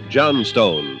Jack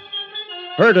Johnstone.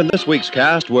 Heard in this week's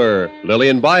cast were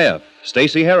Lillian Buyeff,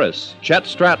 Stacy Harris, Chet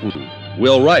Stratton,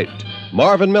 Will Wright,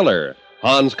 Marvin Miller,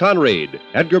 Hans Conried,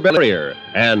 Edgar Barrier,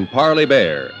 and Parley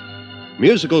Baer.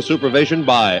 Musical supervision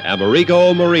by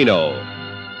Amerigo Marino.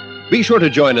 Be sure to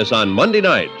join us on Monday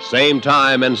night, same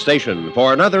time and station,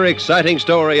 for another exciting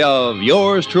story of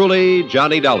yours truly,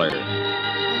 Johnny Dollar.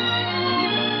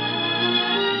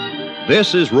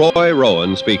 This is Roy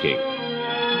Rowan speaking.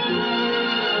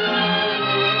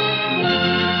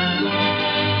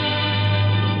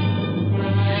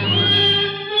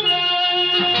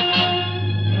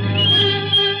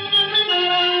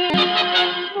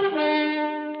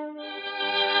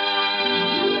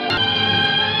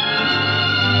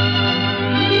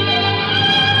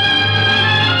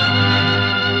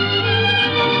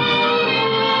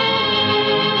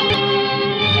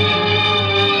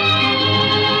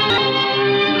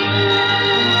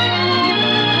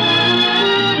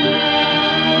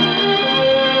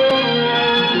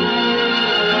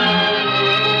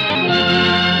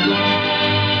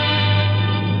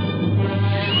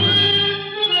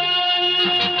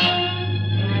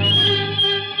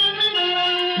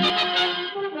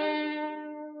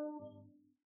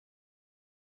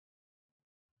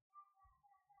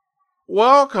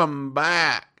 Welcome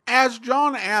back. As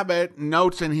John Abbott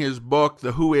notes in his book,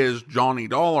 The Who Is Johnny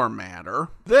Dollar Matter,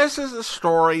 this is a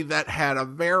story that had a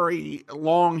very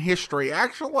long history,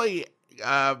 actually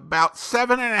about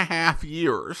 7.5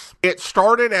 years. It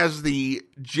started as the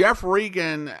Jeff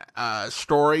Regan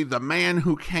story, The Man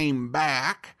Who Came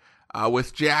Back,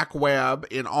 with Jack Webb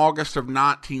in August of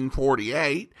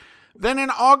 1948. Then in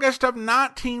August of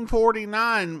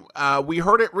 1949, we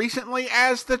heard it recently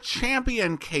as The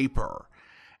Champion Caper.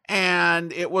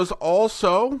 And it was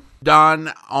also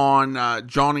done on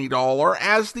Johnny Dollar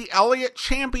as The Elliott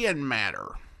Champion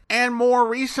Matter. And more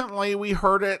recently, we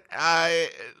heard it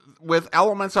with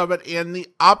elements of it in The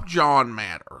Upjohn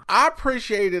Matter. I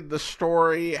appreciated the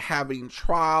story having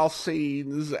trial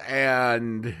scenes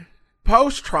and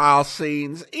post-trial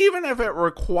scenes, even if it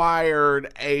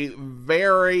required a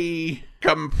very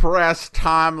compressed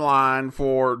timeline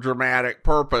for dramatic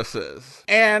purposes.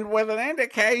 And with an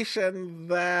indication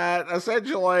that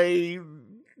essentially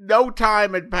no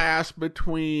time had passed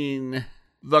between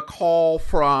the call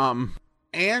from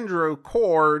Andrew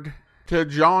Cord to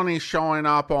Johnny showing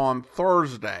up on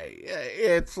Thursday.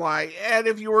 It's like, and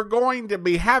if you were going to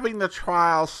be having the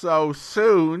trial so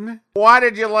soon, why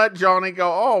did you let Johnny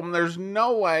go home? There's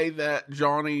no way that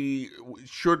Johnny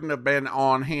shouldn't have been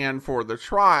on hand for the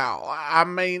trial. I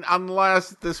mean,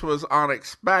 unless this was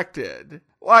unexpected.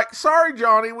 Like, sorry,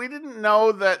 Johnny, we didn't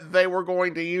know that they were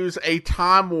going to use a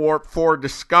time warp for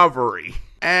discovery.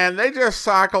 And they just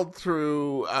cycled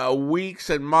through weeks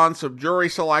and months of jury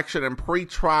selection and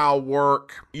pre-trial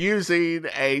work using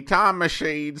a time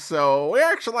machine. So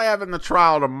we're actually having the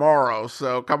trial tomorrow,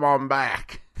 so come on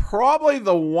back. Probably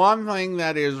the one thing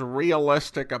that is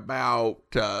realistic about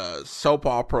soap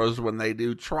operas when they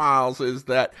do trials is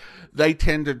that they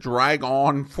tend to drag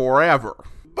on forever.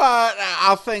 But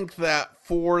I think that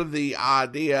for the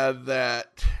idea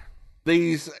that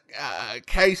these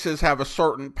cases have a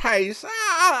certain pace,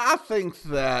 I think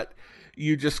that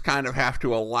you just kind of have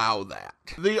to allow that.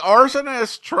 The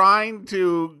arsonist trying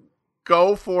to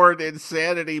go for an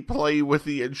insanity plea with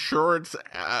the insurance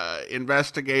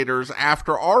investigators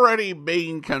after already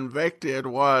being convicted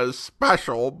was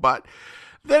special, but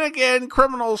then again,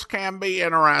 criminals can be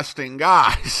interesting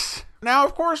guys. Now,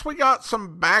 of course, we got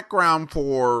some background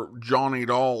for Johnny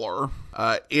Dollar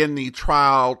in the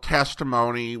trial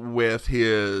testimony with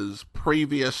his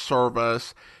previous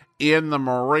service in the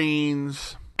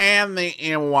Marines and the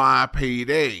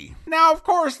NYPD. Now, of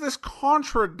course, this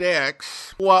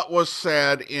contradicts what was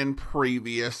said in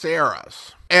previous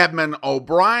eras. Edmund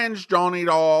O'Brien's Johnny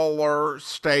Dollar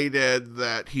stated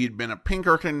that he'd been a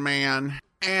Pinkerton man,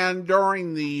 and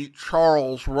during the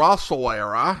Charles Russell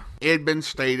era, it had been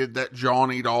stated that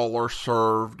Johnny Dollar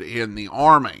served in the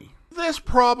Army. This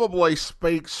probably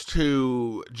speaks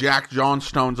to Jack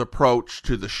Johnstone's approach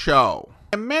to the show.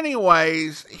 In many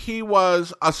ways, he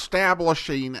was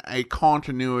establishing a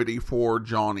continuity for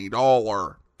Johnny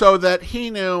Dollar, so that he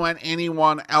knew and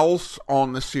anyone else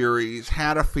on the series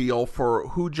had a feel for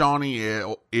who Johnny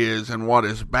is and what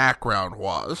his background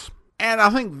was. And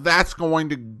I think that's going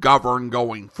to govern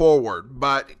going forward.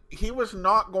 But he was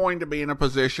not going to be in a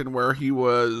position where he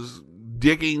was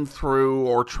digging through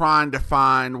or trying to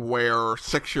find where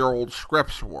 6-year-old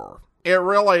scripts were. It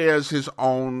really is his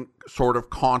own sort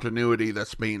of continuity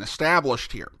that's being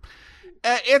established here.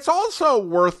 It's also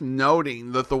worth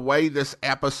noting that the way this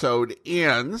episode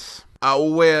ends,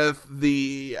 with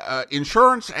the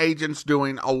insurance agents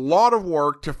doing a lot of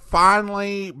work to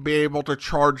finally be able to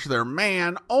charge their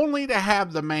man, only to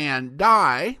have the man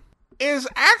die, is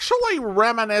actually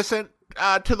reminiscent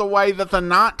to the way that the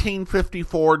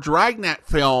 1954 Dragnet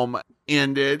film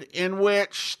ended, in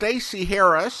which Stacy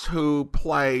Harris, who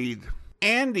played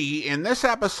Andy in this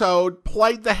episode,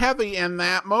 played the heavy in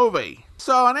that movie.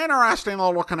 So an interesting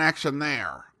little connection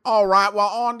there. Alright, well,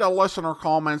 on to listener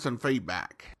comments and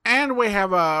feedback. And we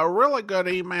have a really good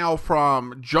email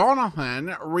from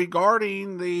Jonathan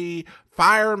regarding the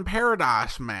Fire in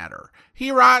Paradise matter.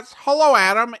 He writes, "Hello,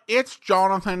 Adam. It's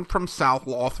Jonathan from South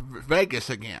Las Vegas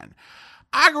again.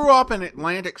 I grew up in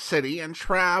Atlantic City and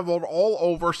traveled all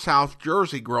over South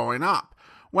Jersey growing up.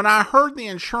 When I heard the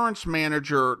insurance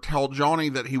manager tell Johnny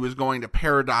that he was going to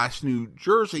Paradise, New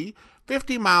Jersey,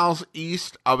 50 miles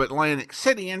east of Atlantic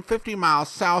City and 50 miles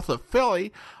south of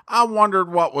Philly, I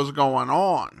wondered what was going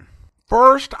on.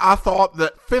 First, I thought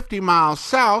that 50 miles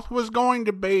south was going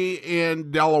to be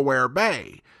in Delaware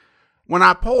Bay. When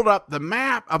I pulled up the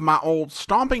map of my old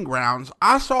stomping grounds,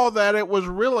 I saw that it was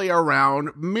really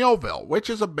around Millville, which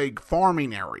is a big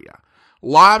farming area.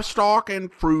 Livestock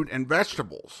and fruit and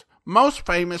vegetables. Most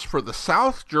famous for the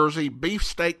South Jersey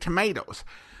beefsteak tomatoes.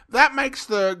 That makes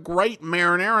the great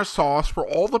marinara sauce for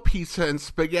all the pizza and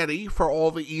spaghetti for all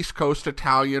the East Coast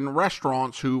Italian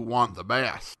restaurants who want the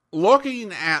best.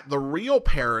 Looking at the real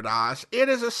Paradise, it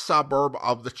is a suburb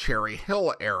of the Cherry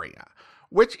Hill area,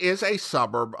 which is a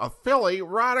suburb of Philly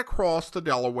right across the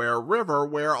Delaware River,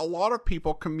 where a lot of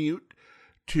people commute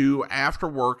to after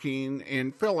working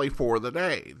in Philly for the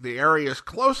day. The areas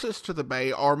closest to the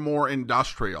bay are more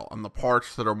industrial, and the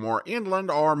parts that are more inland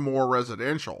are more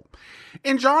residential.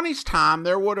 In Johnny's time,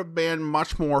 there would have been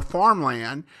much more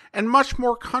farmland and much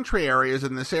more country areas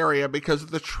in this area because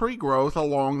the tree growth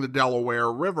along the Delaware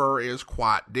River is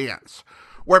quite dense.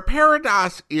 Where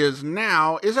Paradise is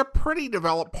now is a pretty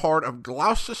developed part of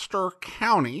Gloucester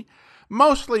County,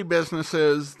 mostly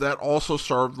businesses that also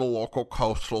serve the local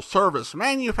coastal service,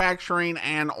 manufacturing,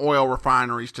 and oil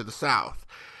refineries to the south.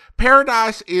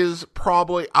 Paradise is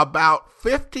probably about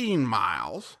 15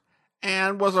 miles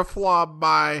and was a flub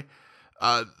by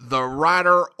the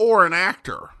writer or an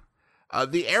actor.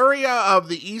 The area of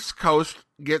the East Coast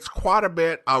gets quite a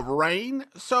bit of rain,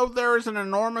 so there is an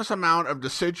enormous amount of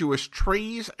deciduous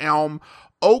trees, elm,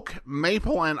 oak,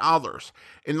 maple, and others.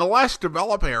 In the less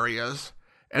developed areas,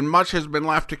 and much has been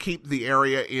left to keep the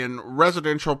area in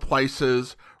residential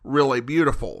places really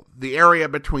beautiful. The area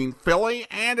between Philly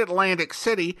and Atlantic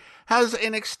City has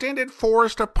an extended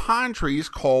forest of pine trees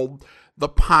called the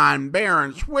Pine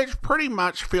Barrens, which pretty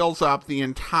much fills up the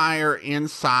entire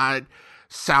inside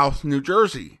South New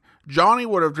Jersey. Johnny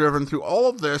would have driven through all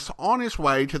of this on his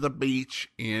way to the beach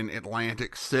in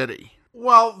Atlantic City.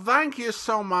 Well, thank you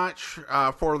so much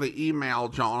for the email,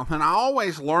 Jonathan. I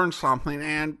always learn something,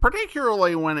 and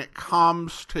particularly when it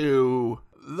comes to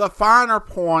the finer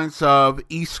points of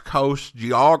East Coast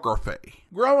geography.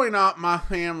 Growing up, my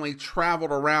family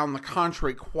traveled around the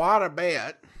country quite a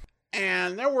bit,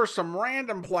 and there were some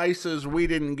random places we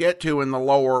didn't get to in the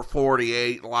lower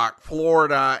 48, like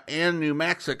Florida and New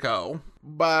Mexico.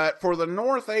 But for the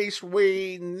Northeast,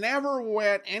 we never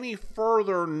went any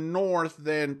further north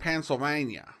than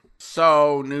Pennsylvania.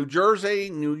 So New Jersey,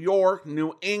 New York,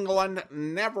 New England,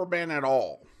 never been at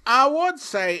all. I would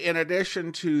say, in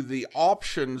addition to the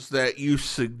options that you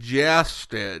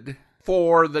suggested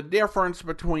for the difference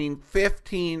between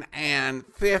 15 and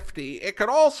 50, it could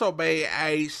also be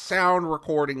a sound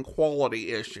recording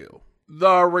quality issue.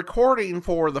 The recording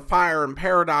for the Fire in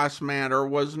Paradise matter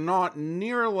was not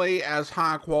nearly as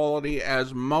high quality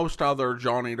as most other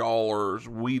Johnny Dollars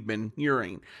we've been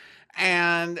hearing.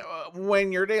 And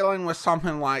when you're dealing with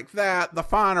something like that, the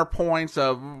finer points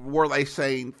of were they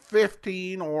saying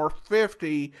 15 or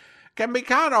 50 can be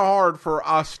kind of hard for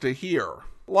us to hear.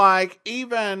 Like,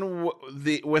 even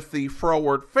with the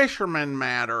Froward Fisherman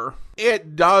matter,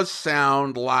 it does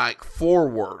sound like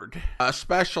forward,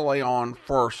 especially on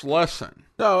first listen.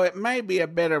 So it may be a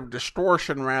bit of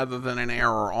distortion rather than an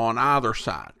error on either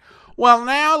side. Well,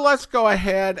 now let's go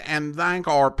ahead and thank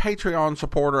our Patreon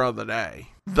supporter of the day.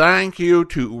 Thank you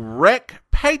to Rick,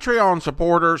 Patreon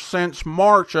supporter since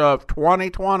March of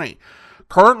 2020.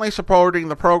 Currently supporting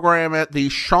the program at the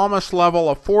Shamus level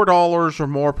of $4 or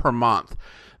more per month.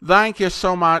 Thank you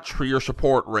so much for your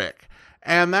support, Rick.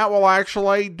 And that will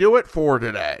actually do it for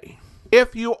today.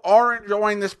 If you are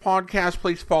enjoying this podcast,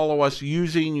 please follow us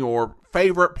using your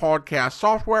favorite podcast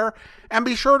software, and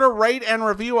be sure to rate and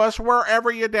review us wherever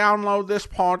you download this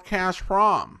podcast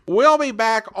from. We'll be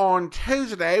back on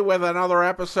Tuesday with another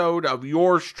episode of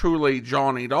yours truly,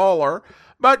 Johnny Dollar.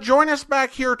 But join us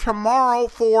back here tomorrow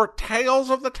for Tales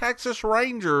of the Texas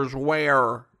Rangers,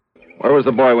 where was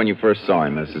the boy when you first saw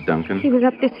him, Mrs. Duncan? He was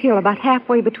up this hill about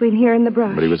halfway between here and the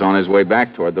brush. But he was on his way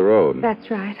back toward the road.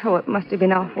 That's right. Oh, it must have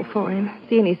been awful for him,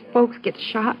 seeing his folks get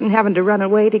shot and having to run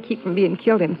away to keep from being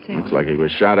killed himself. Looks like he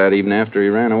was shot at even after he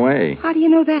ran away. How do you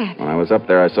know that? When I was up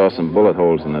there, I saw some bullet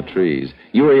holes in the trees.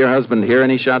 You or your husband hear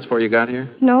any shots before you got here?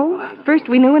 No. First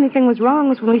we knew anything was wrong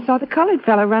was when we saw the colored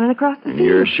fella running across the field.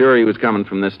 You're sure he was coming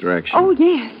from this direction? Oh,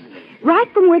 yes. Right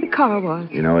from where the car was.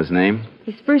 You know his name?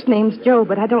 His first name's Joe,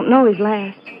 but I don't know his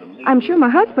last. I'm sure my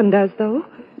husband does, though.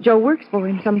 Joe works for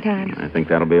him sometimes. I think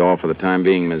that'll be all for the time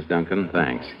being, Miss Duncan.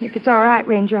 Thanks. If it's all right,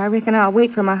 Ranger, I reckon I'll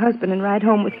wait for my husband and ride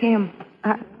home with him.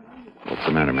 What's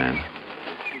the matter, ma'am?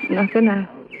 Nothing.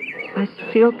 I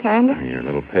feel kind of... You're a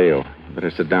little pale. You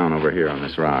better sit down over here on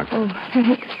this rock. Oh,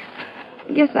 thanks.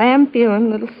 I guess I am feeling a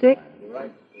little sick.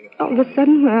 All of a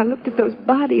sudden, when I looked at those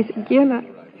bodies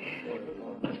again,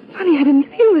 it's funny, I didn't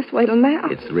feel this way till now.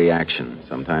 It's the reaction.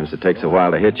 Sometimes it takes a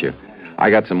while to hit you. I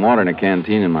got some water in a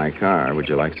canteen in my car. Would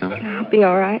you like some? I'll be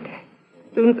all right.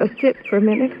 As soon as I sit for a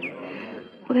minute.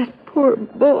 Well, that poor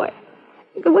boy.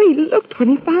 The way he looked when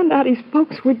he found out his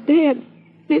folks were dead.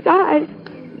 His eyes.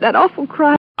 That awful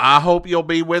cry. I hope you'll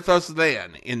be with us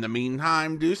then. In the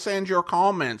meantime, do send your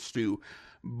comments to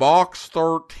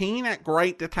box13 at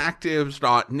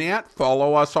greatdetectives.net.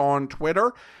 Follow us on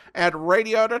Twitter at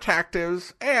Radio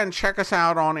Detectives, and check us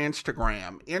out on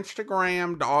Instagram,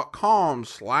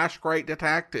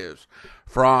 instagram.com/greatdetectives.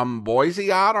 From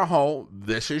Boise, Idaho,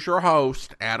 this is your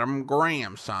host, Adam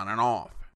Graham, signing off.